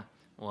 Yeah.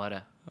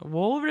 Water.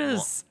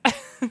 Walrus.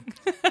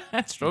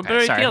 Okay,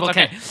 Strawberry sorry. fields.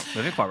 Okay. Okay.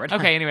 Moving forward.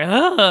 Okay,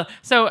 anyway.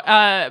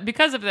 So,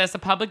 because of this, a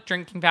public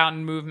drinking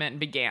fountain movement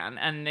began,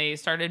 and they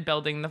started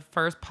building the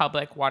first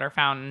public water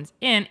fountains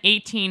in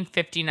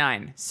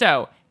 1859.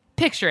 So,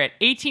 picture it,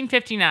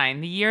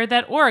 1859, the year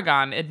that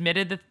Oregon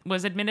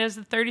was admitted as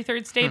the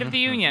 33rd state of the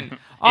Union.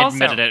 Also,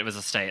 Admitted it was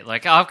a state.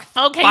 Like, oh,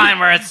 okay, fine,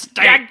 we're a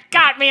state. You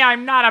got me.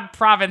 I'm not a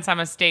province. I'm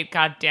a state.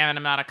 God damn it,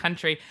 I'm not a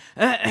country.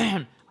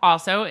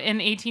 Also, in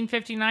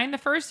 1859, the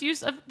first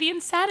use of the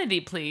insanity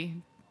plea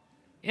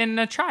in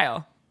a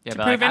trial Yeah, to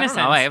but prove like, innocence.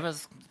 I don't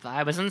know.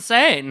 I was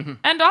insane.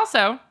 And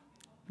also,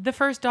 the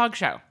first dog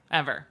show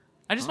ever.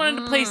 I just wanted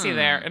to place you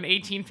there in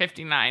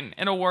 1859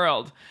 in a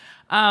world.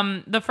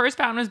 The first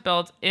fountain was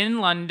built in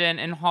London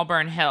in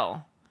Holborn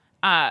Hill.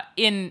 That's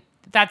in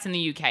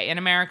the UK. In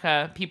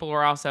America, people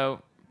were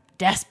also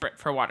desperate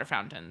for water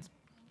fountains.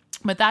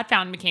 But that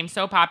fountain became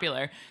so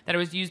popular that it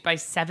was used by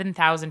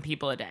 7,000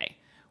 people a day,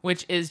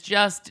 which is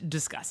just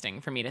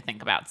disgusting for me to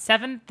think about.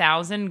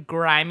 7,000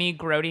 grimy,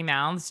 grody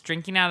mouths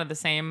drinking out of the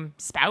same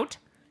spout?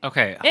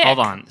 Okay, Ick. hold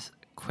on.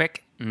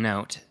 Quick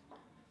note.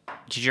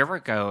 Did you ever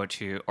go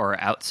to, or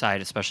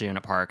outside, especially in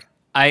a park?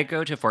 I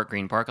go to Fort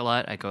Greene Park a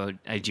lot. I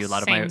do a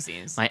lot of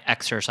Samesies. my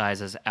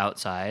exercises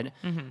outside,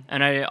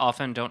 and I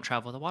often don't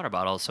travel with a water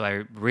bottle, so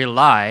I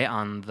rely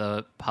on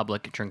the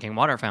public drinking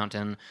water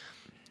fountain.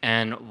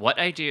 And what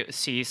I do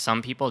see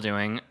some people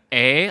doing,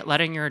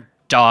 letting your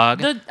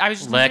dog I was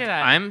just gonna lick. say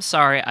that. I'm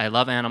sorry, I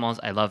love animals,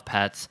 I love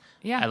pets,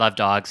 Yeah. I love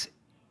dogs.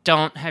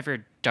 Don't have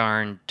your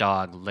darn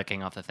dog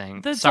licking off the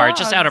thing. The Sorry,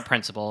 just out dogs. of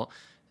principle.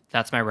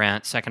 That's my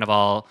rant. Second of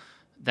all,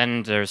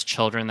 then there's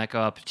children that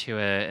go up to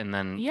it, and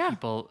then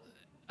people.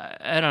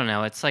 I don't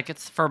know. It's like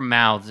it's for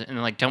mouths, and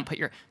like don't put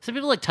your. Some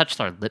people like touch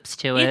their lips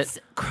to it.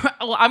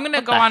 Well, I'm going to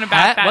go the on about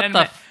heck? that. What in the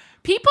a minute.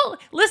 People,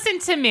 listen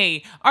to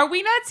me. Are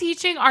we not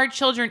teaching our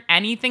children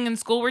anything in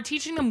school? We're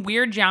teaching them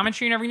weird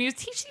geometry and everything.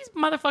 Teach these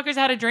motherfuckers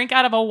how to drink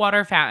out of a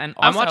water fountain.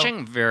 Also, I'm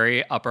watching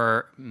very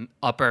upper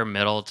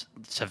middle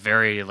to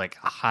very like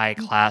high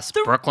class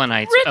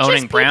Brooklynites richest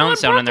owning people in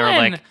brownstone, and they're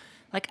Brooklyn.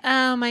 like,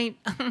 oh my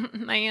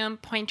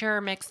pointer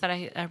mix that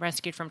I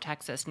rescued from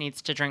Texas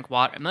needs to drink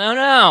water.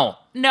 No.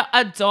 No,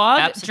 a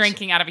dog Absolutely.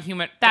 drinking out of a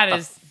human. That Get the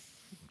is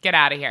Get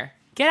out of here.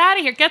 Get out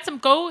of here. Get some.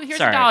 Go. Here's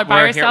Sorry, $1.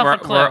 Buy yourself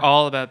a clue. We're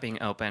all about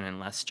being open and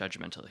less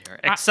judgmental here,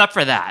 except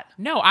for that.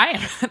 No, I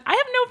have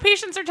no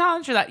patience or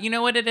tolerance for that. You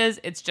know what it is?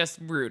 It's just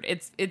rude.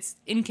 It's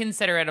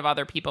inconsiderate of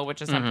other people,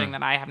 which is something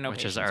that I have no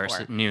patience for. Which is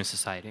our new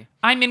society.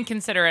 I'm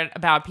inconsiderate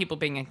about people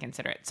being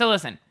inconsiderate. So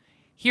listen,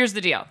 here's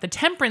the deal. The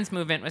temperance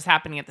movement was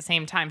happening at the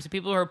same time. So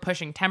people who were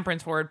pushing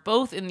temperance forward,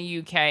 both in the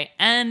UK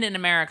and in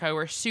America,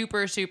 were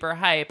super, super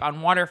hype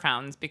on water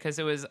fountains because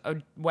it was a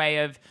way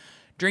of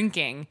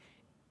drinking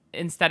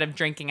instead of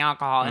drinking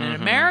alcohol. And in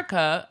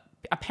America,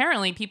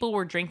 apparently people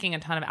were drinking a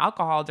ton of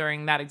alcohol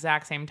during that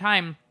exact same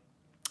time,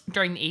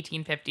 during the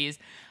 1850s.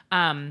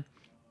 And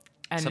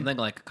Something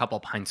like a couple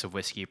pints of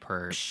whiskey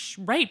per...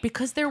 Right,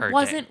 because there per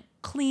wasn't day.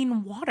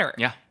 Clean water.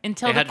 Yeah.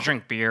 Until they had to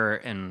drink beer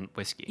and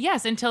whiskey.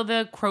 Yes, until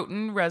the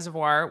Croton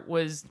Reservoir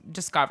was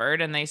discovered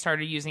and they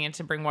started using it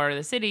to bring water to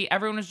the city.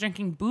 Everyone was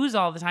drinking booze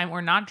all the time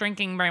or not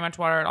drinking very much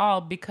water at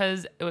all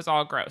because it was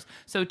all gross.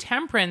 So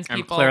temperance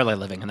people... I'm clearly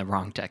living in the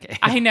wrong decade.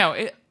 I know.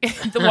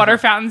 The water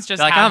fountains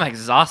just like, have... I'm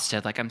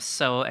exhausted. Like,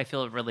 I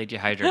feel really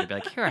dehydrated. Be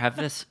like, here, have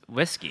this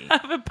whiskey.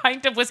 Have a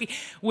pint of whiskey.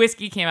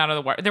 Whiskey came out of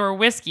the water. There were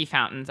whiskey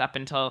fountains up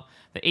until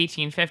the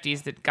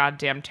 1850s, the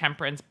goddamn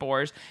temperance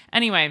bores.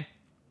 Anyway...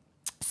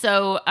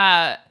 So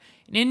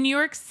in New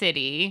York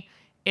City,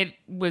 it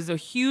was a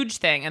huge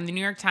thing. And the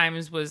New York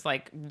Times was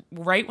like,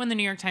 right when the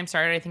New York Times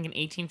started, I think in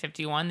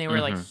 1851, they were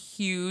like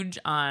huge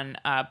on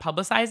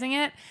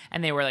publicizing it.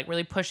 And they were like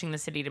really pushing the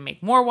city to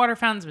make more water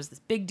fountains. It was this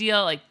big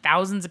deal. Like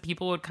thousands of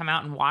people would come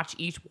out and watch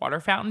each water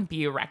fountain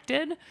be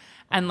erected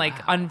and like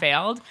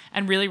unveiled.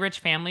 And really rich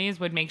families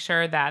would make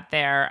sure that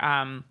their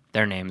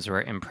names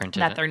were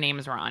imprinted. That their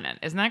names were on it.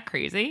 Isn't that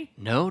crazy?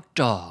 No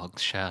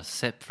dogs shall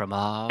sip from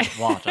our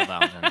water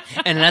fountain.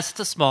 Unless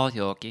it's a small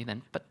Yorkie,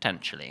 then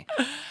potentially.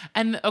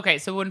 And okay,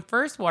 so when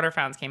first water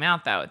fountains came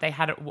out, though, they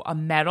had a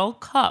metal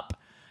cup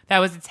that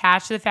was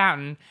attached to the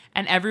fountain,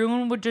 and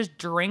everyone would just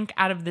drink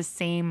out of the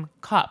same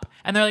cup.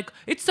 And they're like,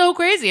 it's so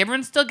crazy.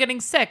 Everyone's still getting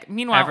sick.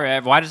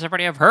 Meanwhile, why does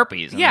everybody have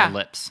herpes on their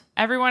lips?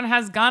 Everyone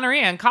has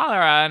gonorrhea and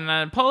cholera,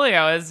 and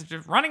polio is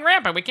just running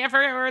rampant. We can't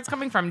figure out where it's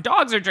coming from.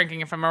 Dogs are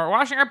drinking it from, or we're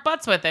washing our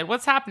butts with it.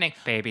 What's happening?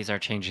 Babies are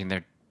changing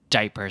their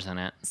diapers in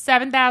it.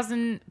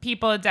 7,000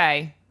 people a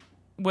day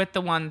with the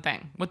one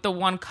thing, with the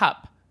one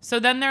cup. So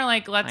then they're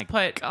like, let's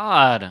put...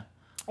 God.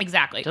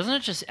 Exactly. Doesn't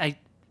it just...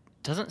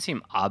 doesn't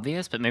seem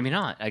obvious, but maybe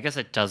not. I guess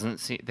it doesn't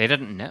seem... They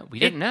didn't know. We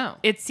didn't know.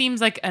 It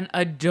seems like an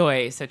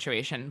adoy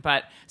situation.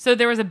 But so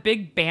there was a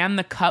big ban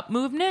the cup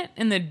movement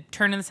in the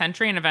turn of the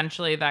century, and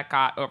eventually that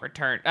got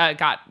overturned,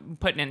 got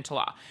put into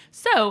law.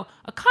 So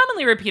a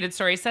commonly repeated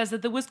story says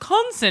that the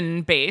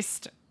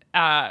Wisconsin-based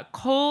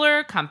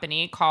Kohler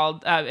company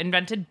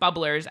invented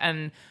bubblers,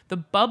 and the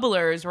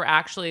bubblers were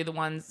actually the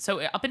ones. So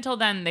up until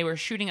then, they were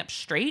shooting up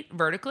straight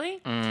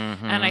vertically,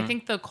 and I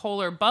think the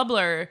Kohler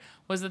bubbler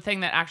was the thing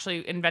that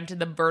actually invented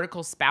the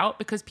vertical spout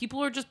because people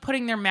were just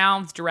putting their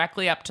mouths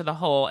directly up to the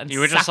hole and you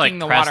would just like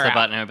the press water the out.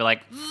 button and it would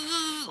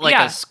be like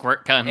a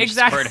squirt gun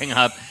squirting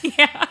up.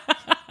 Yeah.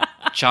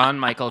 John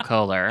Michael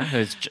Kohler,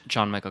 who's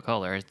John Michael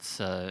Kohler. It's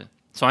so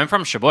I'm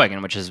from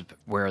Sheboygan, which is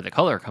where the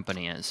Kohler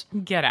company is.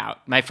 Get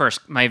out. My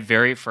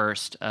very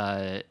first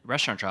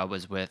restaurant job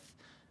was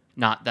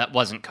that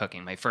wasn't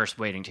cooking. My first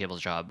waiting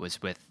tables job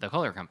was with the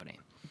Kohler company.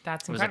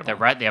 That's it was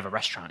incredible. like they have a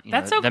restaurant.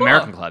 That's so the cool.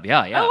 American Club.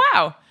 Yeah. Oh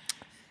wow.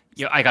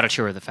 Yeah, I got a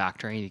tour of the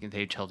factory.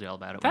 They told you all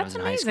about it when I was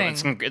in high amazing.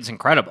 school. It's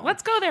incredible.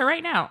 Let's go there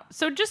right now.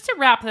 So just to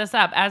wrap this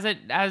up, as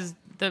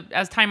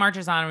time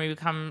marches on and we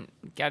become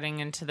getting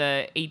into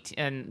the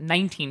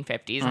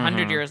 1950s,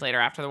 100 years later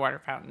after the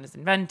water fountain is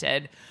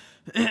invented,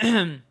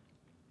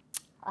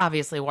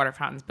 obviously water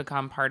fountains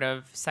become part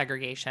of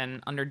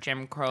segregation under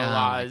Jim Crow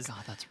laws. Oh my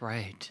God, that's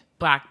right.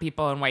 Black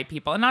people and white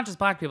people, and not just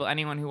black people,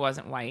 anyone who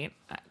wasn't white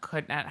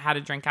had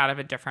to drink out of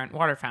a different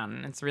water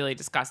fountain. It's really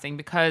disgusting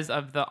because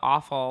of the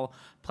awful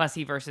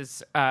Plessy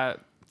versus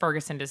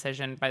Ferguson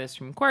decision by the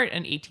Supreme Court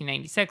in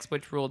 1896,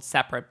 which ruled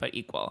separate but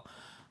equal,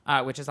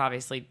 which is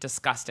obviously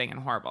disgusting and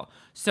horrible.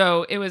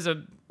 So it was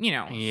a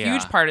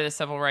huge part of the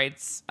civil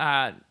rights,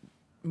 the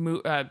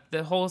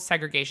whole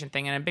segregation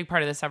thing, and a big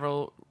part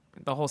of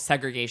the whole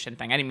segregation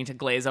thing. I didn't mean to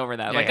glaze over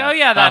that.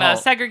 That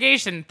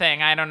segregation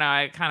thing. I don't know.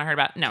 I kind of heard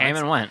about. No, came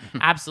and went.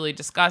 Absolutely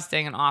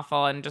disgusting and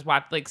awful. And just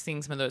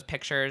seeing some of those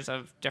pictures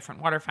of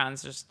different water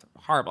fountains, just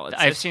horrible.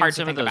 I've seen hard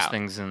some to of think those about.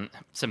 things in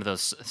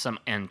some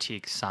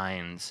antique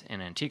signs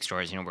in antique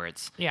stores. Where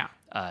it's Yeah.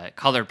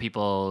 Colored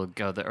people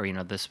go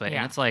this way, Yeah.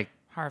 and it's like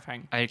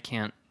Horrifying. I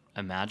can't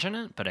imagine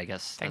it, but I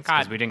guess Thank that's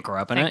because God. we didn't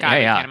grow up in Thank it. God,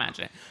 Yeah. I can't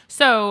imagine it.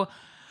 So,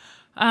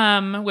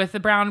 with the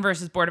Brown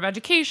versus Board of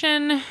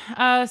Education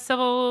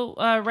civil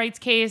rights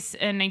case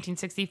in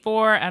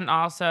 1964, and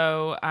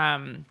also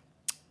the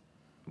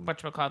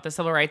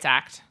Civil Rights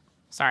Act.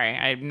 Sorry,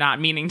 I'm not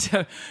meaning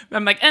to.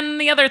 I'm like,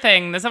 and the other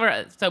thing,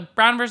 so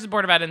Brown versus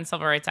Board of Ed and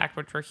Civil Rights Act,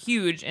 which were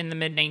huge in the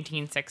mid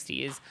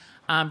 1960s.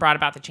 brought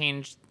about the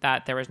change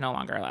that there was no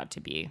longer allowed to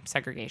be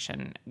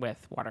segregation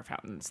with water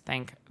fountains.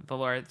 Thank the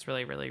Lord. It's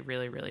really, really,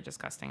 really, really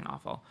disgusting and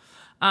awful.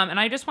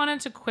 And I just wanted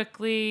to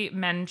quickly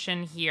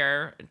mention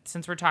here,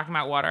 since we're talking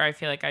about water, I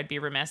feel like I'd be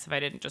remiss if I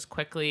didn't just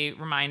quickly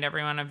remind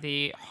everyone of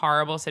the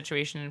horrible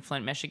situation in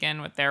Flint,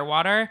 Michigan with their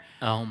water.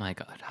 Oh my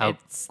God. How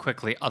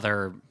quickly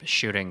other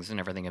shootings and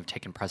everything have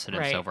taken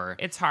precedence over.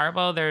 It's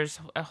horrible. There's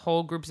a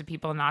whole groups of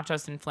people, not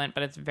just in Flint,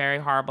 but it's very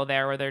horrible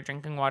there where their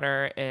drinking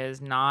water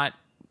is not,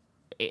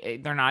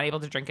 they're not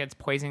able to drink it. It's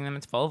poisoning them.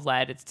 It's full of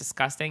lead. It's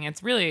disgusting.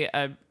 It's really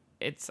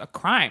it's a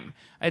crime.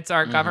 It's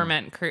our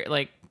government,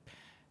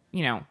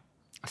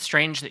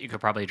 Strange that you could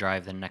probably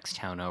drive the next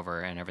town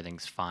over and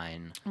everything's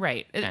fine.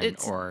 Right. And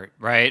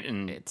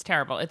It's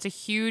terrible. It's a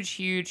huge,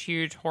 huge,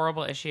 huge,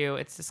 horrible issue.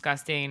 It's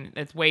disgusting.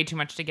 It's way too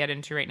much to get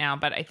into right now.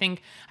 But I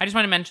think I just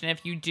want to mention,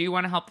 if you do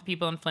want to help the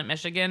people in Flint,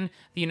 Michigan,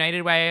 the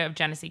United Way of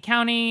Genesee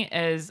County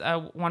is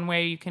one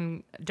way you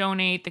can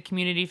donate. The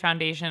Community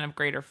Foundation of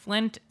Greater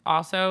Flint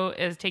also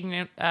is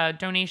taking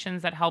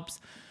donations that helps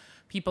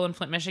people in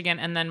Flint, Michigan.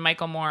 And then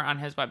Michael Moore on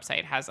his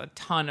website has a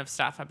ton of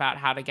stuff about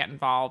how to get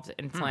involved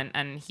in Flint.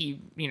 And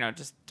he,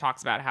 just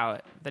talks about how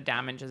the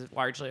damage is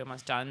largely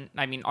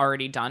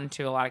already done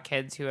to a lot of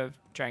kids who have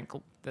drank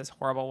this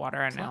horrible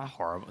water. And now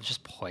horrible. It's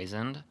just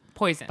poisoned.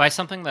 Poisoned. By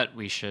something that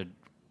we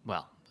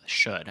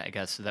I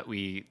guess, that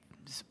we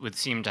would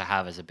seem to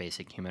have as a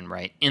basic human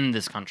right in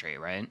this country,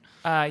 right?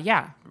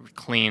 Yeah.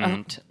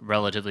 Clean,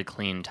 relatively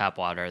clean tap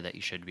water that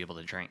you should be able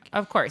to drink.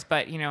 Of course,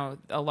 but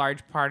a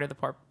large part of the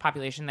poor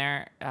population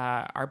there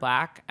are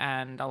Black,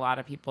 and a lot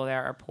of people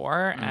there are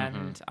poor,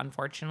 and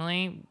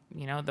unfortunately,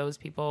 those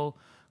people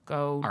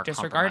go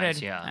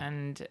disregarded,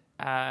 and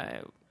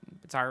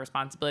it's our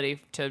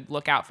responsibility to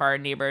look out for our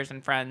neighbors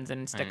and friends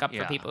and stick up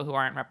for people who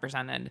aren't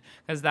represented,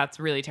 because that's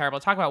really terrible.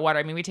 Talk about water.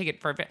 I mean, we take it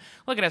for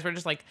look at us. We're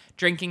just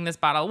drinking this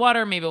bottle of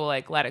water. Maybe we'll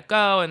let it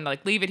go and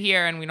leave it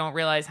here, and we don't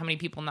realize how many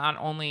people not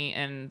only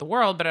in the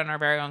world but in our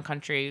very own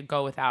country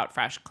go without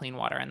fresh, clean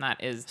water, and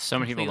that is so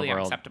many people in the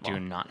world unacceptable. Do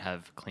not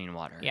have clean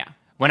water. Yeah.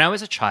 When I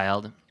was a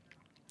child,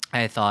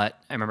 I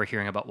remember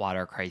hearing about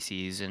water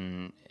crises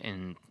in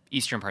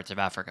eastern parts of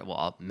Africa.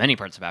 Well, many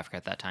parts of Africa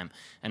at that time,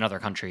 and other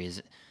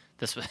countries.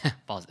 This was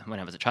when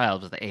I was a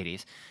child, was the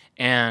 80s.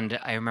 And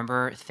I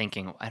remember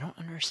thinking, I don't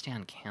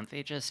understand. Can't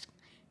they just...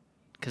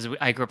 Because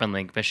I grew up in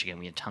Lake Michigan.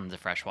 We had tons of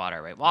fresh water,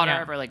 right?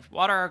 Water for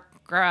water our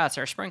grass,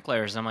 our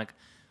sprinklers. And I'm like,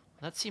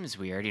 well, that seems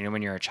weird.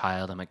 When you're a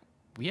child, I'm like,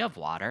 we have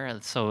water,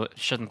 so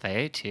shouldn't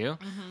they too?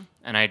 Mm-hmm.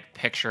 And I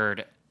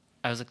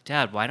was like,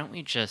 Dad, why don't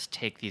we just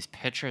take these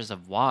pitchers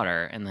of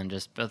water and then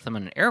just put them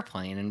in an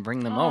airplane and bring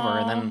them over?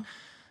 And then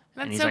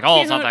and he's so like, oh,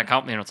 cute. it's not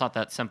that it's not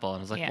that simple. And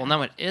I was like, Yeah. well,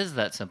 no, it is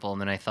that simple. And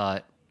then I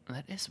thought,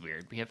 that is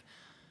weird.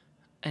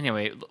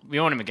 Anyway, we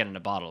won't even get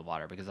into bottled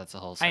water because that's a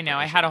whole separate I know.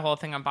 I issue. had a whole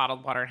thing on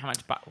bottled water and how much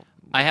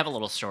I have a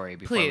little story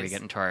before we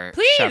get into our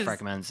chef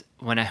recommends.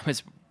 When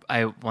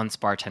I once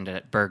bartended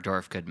at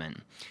Bergdorf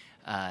Goodman,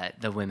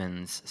 the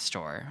women's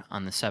store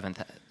on the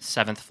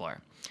seventh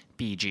floor,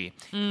 BG.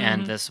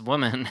 And this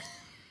woman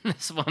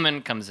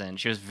comes in.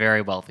 She was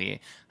very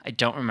wealthy. I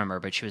don't remember,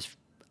 but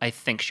I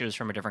think she was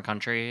from a different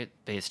country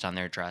based on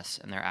their dress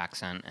and their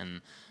accent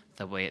and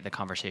the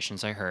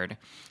conversations I heard.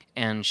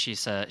 And she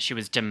said she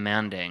was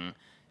demanding,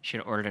 she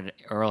had ordered an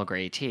Earl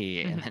Grey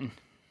tea, and then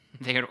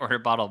they had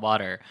ordered bottled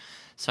water.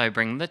 So I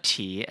bring the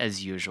tea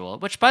as usual,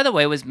 which, by the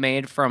way, was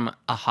made from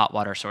a hot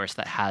water source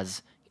that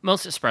has...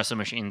 Most espresso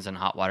machines and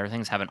hot water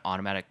things have an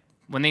automatic...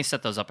 When they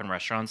set those up in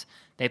restaurants,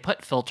 they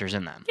put filters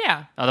in them.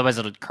 Yeah. Otherwise,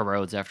 it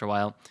corrodes after a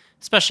while.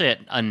 Especially at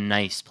a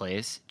nice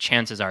place,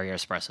 chances are your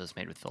espresso is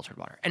made with filtered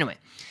water. Anyway,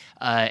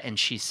 and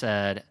she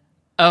said...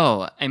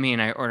 Oh,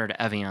 I ordered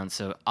Evian,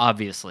 so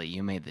obviously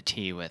you made the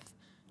tea with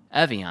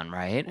Evian,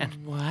 right?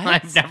 And what?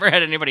 I've never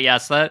had anybody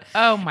ask that.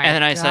 Oh, my God. And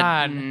then I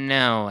said,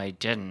 no, I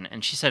didn't.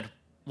 And she said,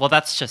 well,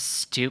 that's just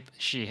stupid.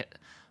 She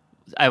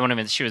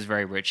was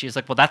very rude. She was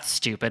like, well, that's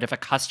stupid. If a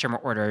customer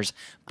orders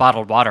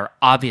bottled water,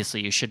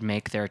 obviously you should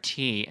make their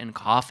tea and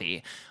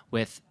coffee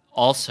with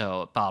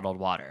also bottled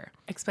water.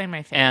 Explain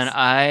my face.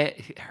 And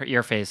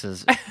your face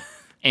is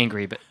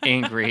angry,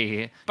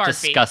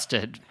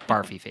 disgusted,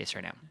 barfy face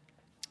right now.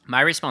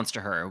 My response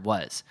to her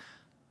was,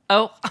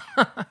 oh,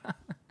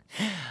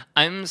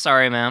 I'm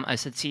sorry, ma'am. I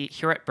said, see,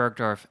 here at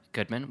Bergdorf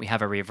Goodman, we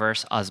have a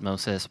reverse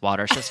osmosis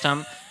water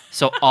system.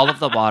 So all of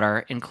the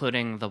water,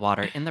 including the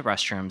water in the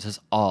restrooms, is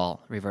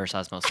all reverse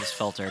osmosis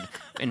filtered.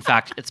 In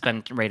fact, it's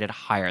been rated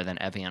higher than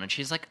Evian. And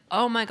she's like,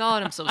 oh, my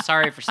God, I'm so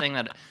sorry for saying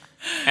that.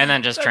 And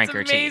then just drank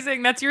her tea. That's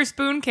amazing. That's your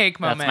spoon cake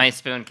moment. That's my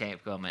spoon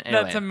cake moment.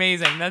 Anyway, that's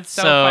amazing. That's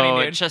so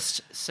funny, dude.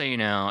 Just so you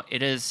know,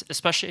 it is,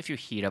 especially if you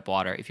heat up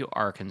water, if you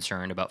are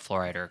concerned about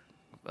fluoride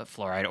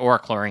or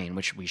chlorine,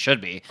 which we should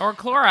be. Or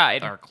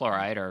chloride. Or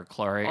chloride or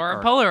chloride.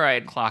 Or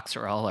Polaroid.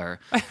 Cloxerol or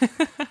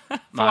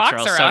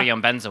Moxerol,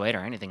 sodium benzoate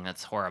or anything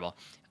that's horrible.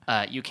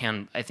 I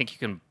think you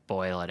can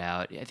boil it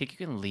out. I think you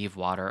can leave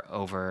water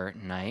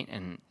overnight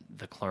and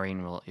the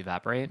chlorine will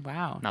evaporate.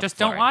 Wow. Not Just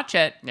the don't fluoride. watch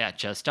it. Yeah,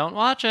 just don't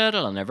watch it.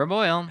 It'll never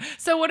boil.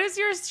 So what is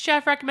your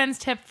chef recommends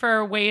tip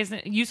for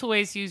useful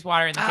ways to use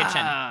water in the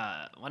kitchen?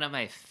 One of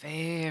my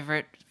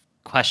favorite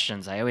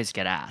questions I always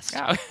get asked.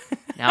 Oh.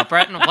 Now,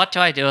 Breton, what do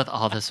I do with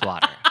all this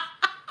water?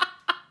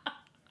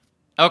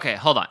 Okay,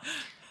 hold on.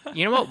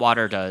 You know what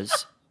water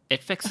does?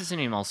 It fixes an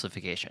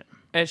emulsification.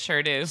 It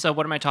sure do. So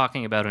what am I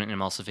talking about in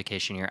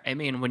emulsification here? I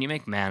mean, when you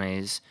make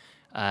mayonnaise,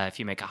 if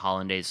you make a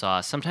hollandaise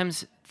sauce,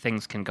 sometimes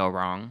things can go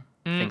wrong.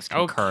 Things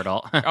can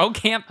curdle. Oh,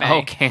 can't they?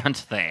 Oh,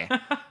 can't they?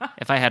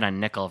 If I had a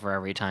nickel for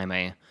every time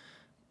I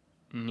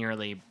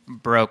nearly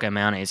broke a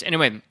mayonnaise.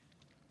 Anyway,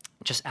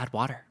 just add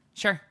water.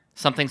 Sure.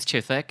 Something's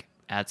too thick,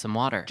 add some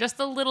water. Just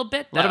a little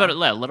bit, though. Little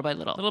by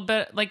little. A little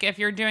bit, like if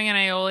you're doing an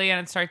aioli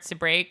and it starts to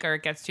break or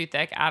it gets too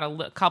thick, add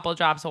a couple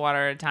drops of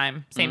water at a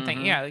time. Same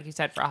thing, yeah, like you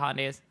said for a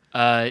hollandaise.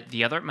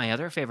 My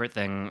other favorite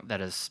thing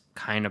that is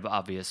kind of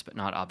obvious but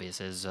not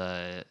obvious is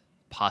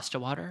pasta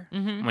water.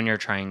 When you're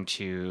trying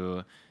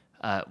to,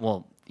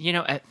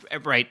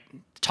 right,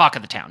 talk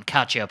of the town,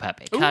 cacio e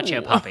pepe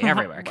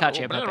everywhere,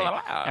 cacio e pepe.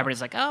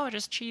 Everybody's like, oh,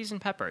 just cheese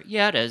and pepper.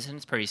 Yeah, it is, and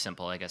it's pretty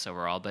simple, I guess,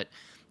 overall. But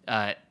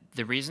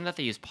the reason that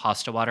they use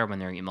pasta water when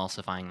they're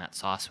emulsifying that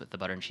sauce with the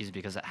butter and cheese is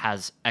because it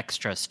has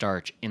extra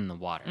starch in the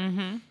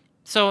water.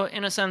 So,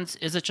 in a sense,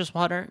 is it just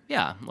water?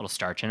 Yeah, a little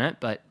starch in it,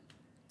 but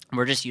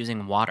we're just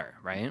using water,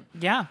 right?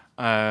 Yeah.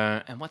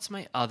 And what's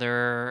my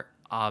other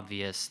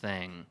obvious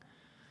thing?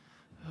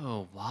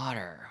 Oh,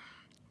 water.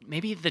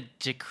 Maybe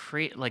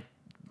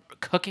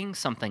cooking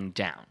something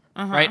down,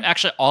 right?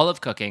 Actually, all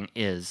of cooking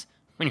is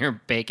when you're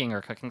baking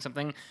or cooking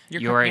something,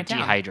 you're cooking it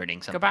down.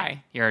 dehydrating something.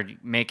 Goodbye. You're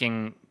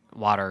making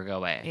water go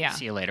away. Yeah.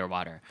 See you later,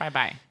 water.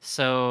 Bye-bye.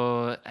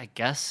 So I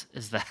guess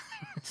is that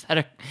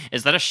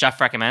a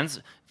chef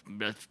recommends?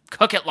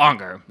 Cook it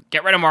longer.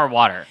 Get rid of more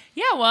water.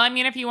 Yeah, well, I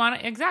mean, if you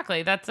want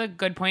exactly, that's a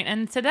good point.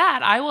 And to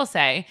that, I will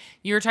say,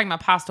 you were talking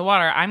about pasta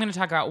water. I'm going to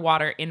talk about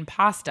water in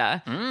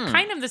pasta,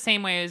 kind of the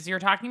same way as you're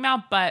talking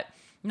about, but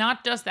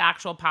not just the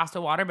actual pasta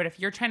water, but if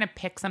you're trying to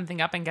pick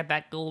something up and get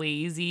that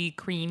glazy,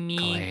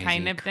 creamy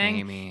kind of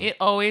thing, it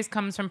always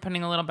comes from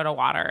putting a little bit of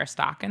water or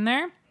stock in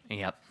there.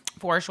 Yep.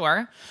 For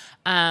sure.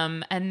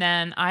 And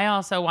then I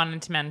also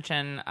wanted to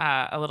mention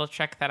a little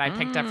trick that I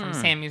picked up from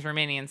Sammy's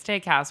Romanian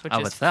Steakhouse, which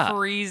is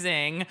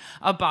freezing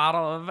a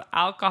bottle of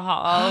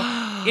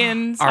alcohol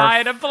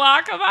inside a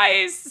block of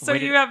ice. So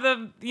you have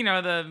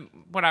the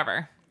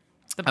whatever.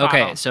 The bottle.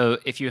 Okay, so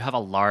if you have a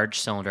large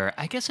cylinder,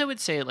 I guess I would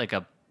say like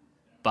a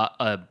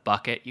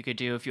bucket you could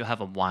do if you have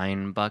a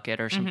wine bucket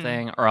or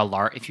something,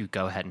 or if you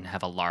go ahead and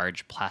have a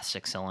large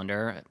plastic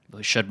cylinder.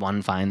 Should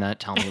one find that,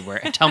 tell me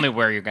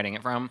where you're getting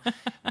it from,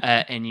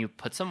 and you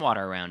put some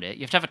water around it.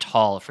 You have to have a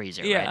tall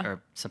freezer, right,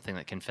 or something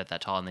that can fit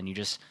that tall, and then you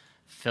just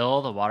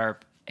fill the water.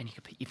 And you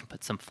could even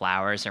put some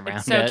flowers around it.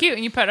 It's so cute.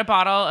 And you put a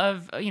bottle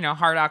of,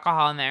 hard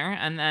alcohol in there,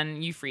 and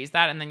then you freeze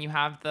that, and then you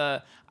have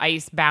the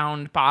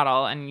ice-bound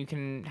bottle, and you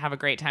can have a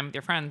great time with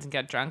your friends and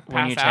get drunk, pass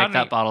out. When you take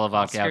that bottle of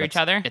alcohol, screw each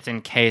other. It's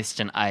encased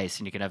in ice,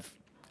 and you can have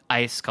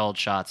ice-cold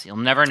shots. You'll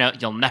never know.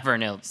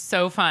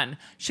 So fun.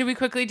 Should we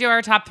quickly do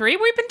our top 3?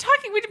 We've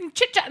been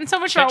chit-chatting so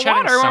much about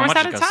water. We're almost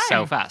out of time.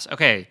 So fast.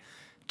 Okay,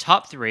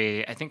 top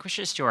 3. I think we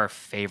should just do our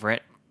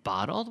favorite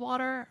bottled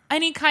water.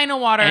 Any kind of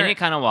water.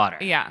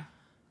 Yeah.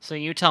 So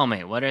you tell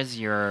me, what is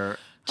your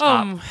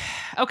top?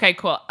 Okay,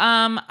 cool.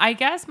 I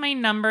guess my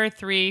number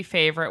 3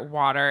 favorite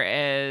water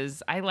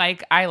is I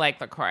like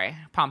LaCroix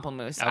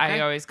Pamplemousse. Okay. I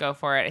always go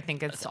for it. I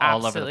think it's all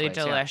over the absolutely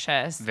place,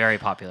 delicious. Yeah. Very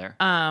popular.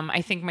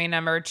 I think my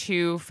number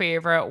 2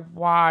 favorite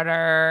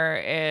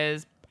water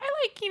is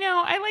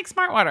I like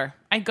Smart Water.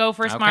 I go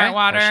for Smart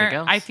Water. There she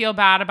goes. I feel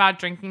bad about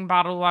drinking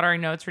bottled water. I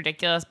know it's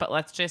ridiculous, but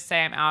let's just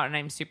say I'm out and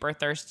I'm super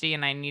thirsty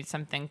and I need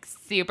something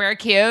super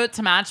cute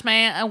to match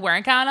my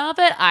workout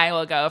outfit. I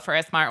will go for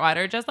a Smart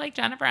Water, just like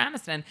Jennifer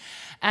Aniston.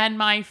 And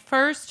my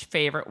first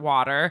favorite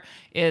water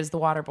is The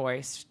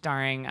Waterboy,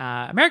 starring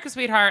America's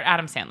Sweetheart,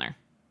 Adam Sandler.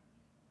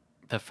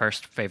 The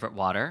first favorite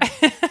water?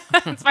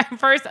 It's my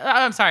first.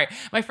 I'm sorry.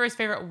 My first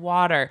favorite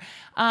water.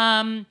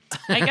 I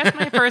guess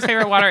my first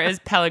favorite water is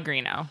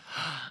Pellegrino.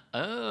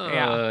 Oh,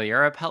 yeah.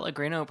 You're a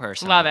Pellegrino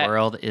person. Love it. The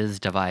world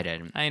is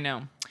divided. I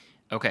know.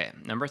 Okay,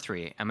 number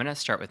 3. I'm going to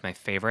start with my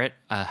favorite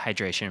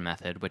hydration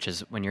method, which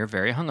is when you're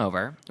very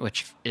hungover,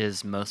 which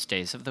is most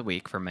days of the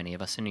week for many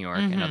of us in New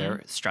York and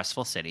other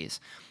stressful cities,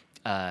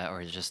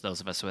 or just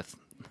those of us with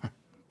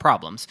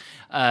problems.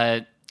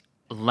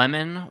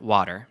 Lemon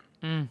water.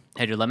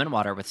 I do lemon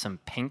water with some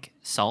pink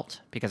salt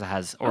because it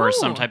has, or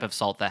some type of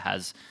salt that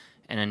has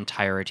an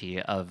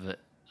entirety of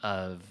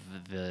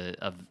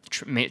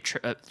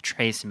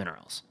trace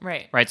minerals.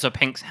 Right. So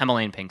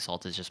Himalayan pink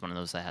salt is just one of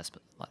those that has.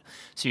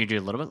 So you do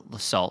a little bit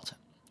of salt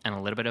and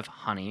a little bit of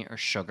honey or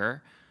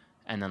sugar,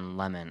 and then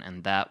lemon,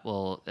 and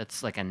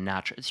it's like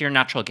it's your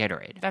natural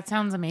Gatorade. That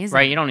sounds amazing.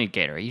 Right. You don't need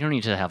Gatorade. You don't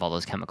need to have all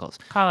those chemicals.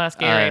 Call us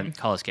Gatorade.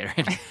 Call us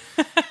Gatorade.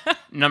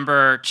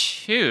 Number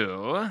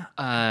 2,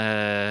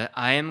 I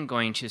am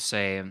going to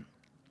say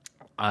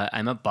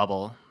I'm a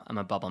bubble I'm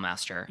a bubble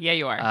master. Yeah,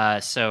 you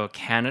are. So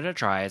Canada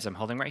Dry, as I'm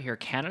holding right here,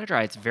 Canada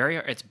Dry. It's a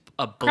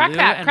blue Crack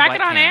that. and Crack white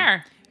it on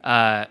can.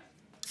 air.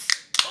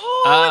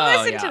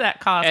 Listen to that.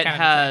 Call us It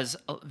Canada has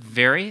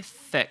very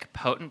thick,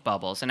 potent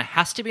bubbles, and it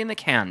has to be in the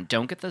can.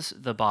 Don't get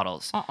the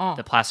bottles,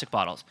 the plastic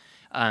bottles.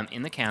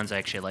 In the cans, I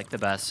actually like the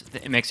best.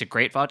 It makes a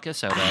great vodka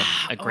soda,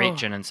 a great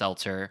gin and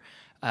seltzer,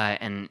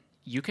 and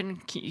you can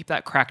keep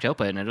that cracked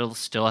open and it'll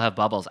still have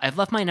bubbles. I've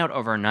left mine out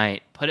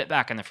overnight, put it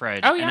back in the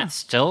fridge, and it's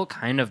still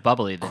kind of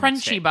bubbly.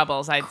 Crunchy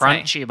bubbles, I'd say.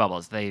 Crunchy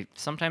bubbles. They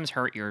sometimes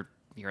hurt the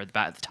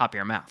top of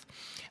your mouth.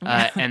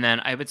 And then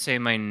I would say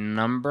my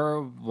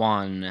number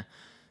one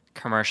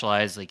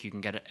commercialized, like you can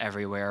get it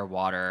everywhere,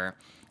 water,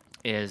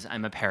 is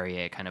I'm a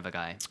Perrier kind of a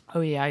guy.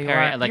 Oh, yeah, you Perrier,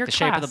 are. I like You're the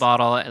shape of the class.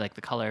 bottle. I like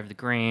the color of the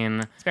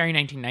green. It's very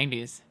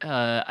 1990s.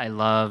 I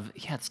love,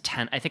 it's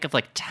I think of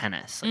like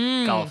tennis,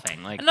 like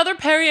golfing. Like Another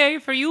Perrier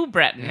for you,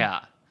 Breton.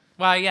 Yeah.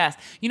 Well, yes.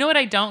 You know what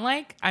I don't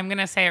like? I'm going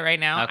to say it right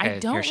now. Okay, I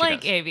don't here she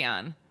like goes.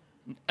 Evian.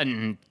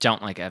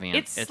 Don't like Evian.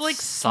 It's like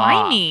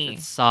soft. slimy.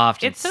 It's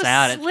soft. It's It's so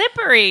sad.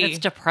 slippery. It's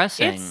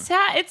depressing. It's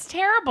sad. It's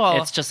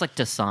terrible. It's just like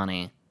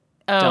Dasani.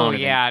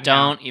 no.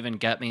 Don't even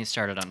get me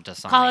started on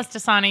Dasani. Call us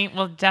Dasani.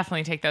 We'll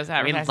definitely take those We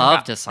advertisements. love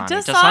out. Dasani.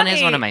 Dasani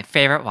is one of my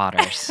favorite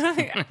waters.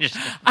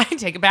 I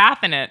take a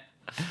bath in it.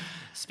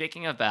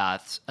 Speaking of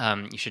baths,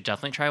 you should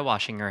definitely try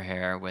washing your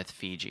hair with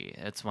Fiji.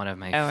 It's one of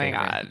my Oh my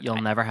favorite. God.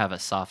 You'll never have a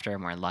softer,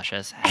 more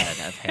luscious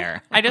head of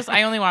hair.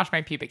 I only wash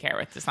my pubic hair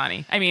with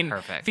Dasani. I mean,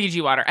 Perfect. Fiji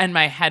water, and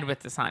my head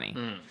with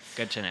Dasani.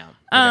 Good to know.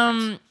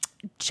 The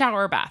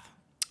Shower or bath?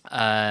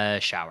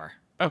 difference. Shower.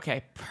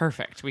 Okay,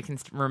 perfect. We can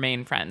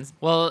remain friends.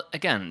 Well,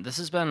 again, this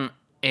has been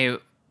a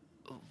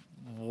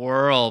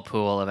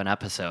whirlpool of an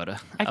episode.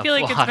 I feel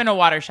like it's been a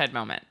watershed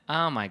moment.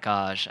 Oh my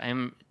gosh,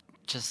 I'm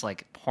just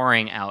like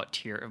pouring out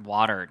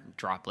water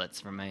droplets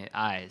from my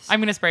eyes. I'm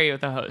going to spray you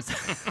with a hose.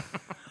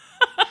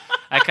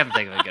 I couldn't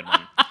think of a good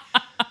one.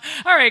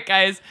 All right,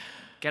 guys.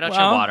 Get out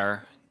Well, your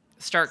water.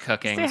 Start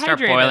cooking. stay Start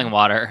hydrated. boiling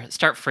water.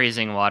 Start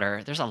freezing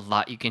water. There's a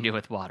lot you can do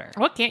with water.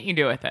 What can't you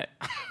do with it?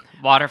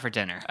 Water for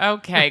dinner.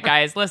 Okay,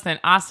 guys, listen.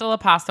 Hasta la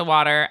pasta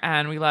water,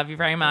 and we love you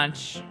very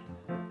much.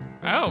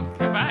 Oh,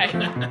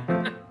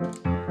 goodbye.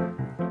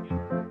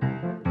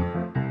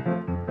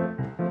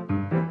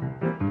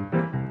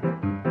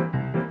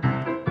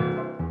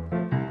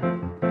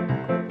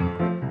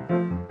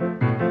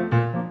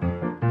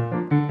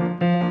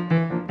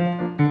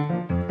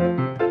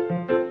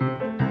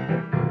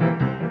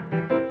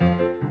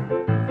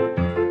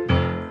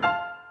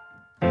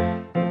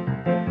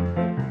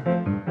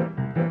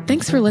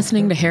 Thanks for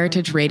listening to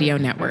Heritage Radio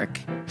Network,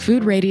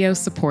 food radio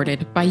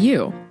supported by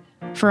you.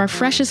 For our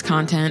freshest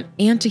content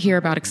and to hear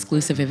about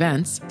exclusive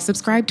events,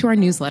 subscribe to our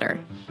newsletter.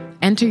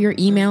 Enter your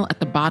email at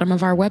the bottom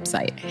of our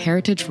website,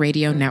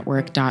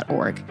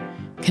 heritageradionetwork.org.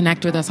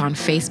 Connect with us on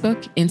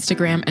Facebook,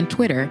 Instagram, and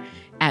Twitter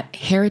at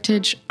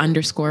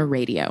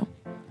heritage_radio.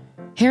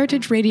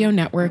 Heritage Radio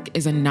Network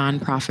is a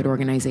nonprofit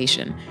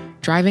organization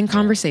driving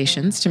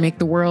conversations to make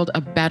the world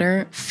a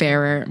better,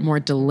 fairer,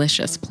 more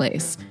delicious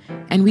place.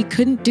 And we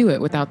couldn't do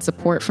it without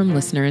support from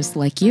listeners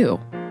like you.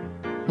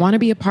 Want to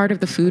be a part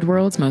of the food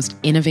world's most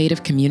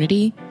innovative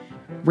community?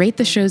 Rate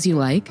the shows you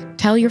like,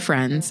 tell your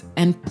friends,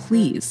 and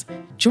please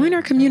join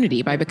our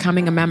community by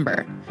becoming a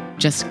member.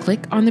 Just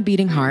click on the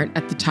beating heart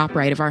at the top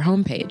right of our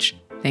homepage.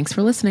 Thanks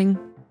for listening.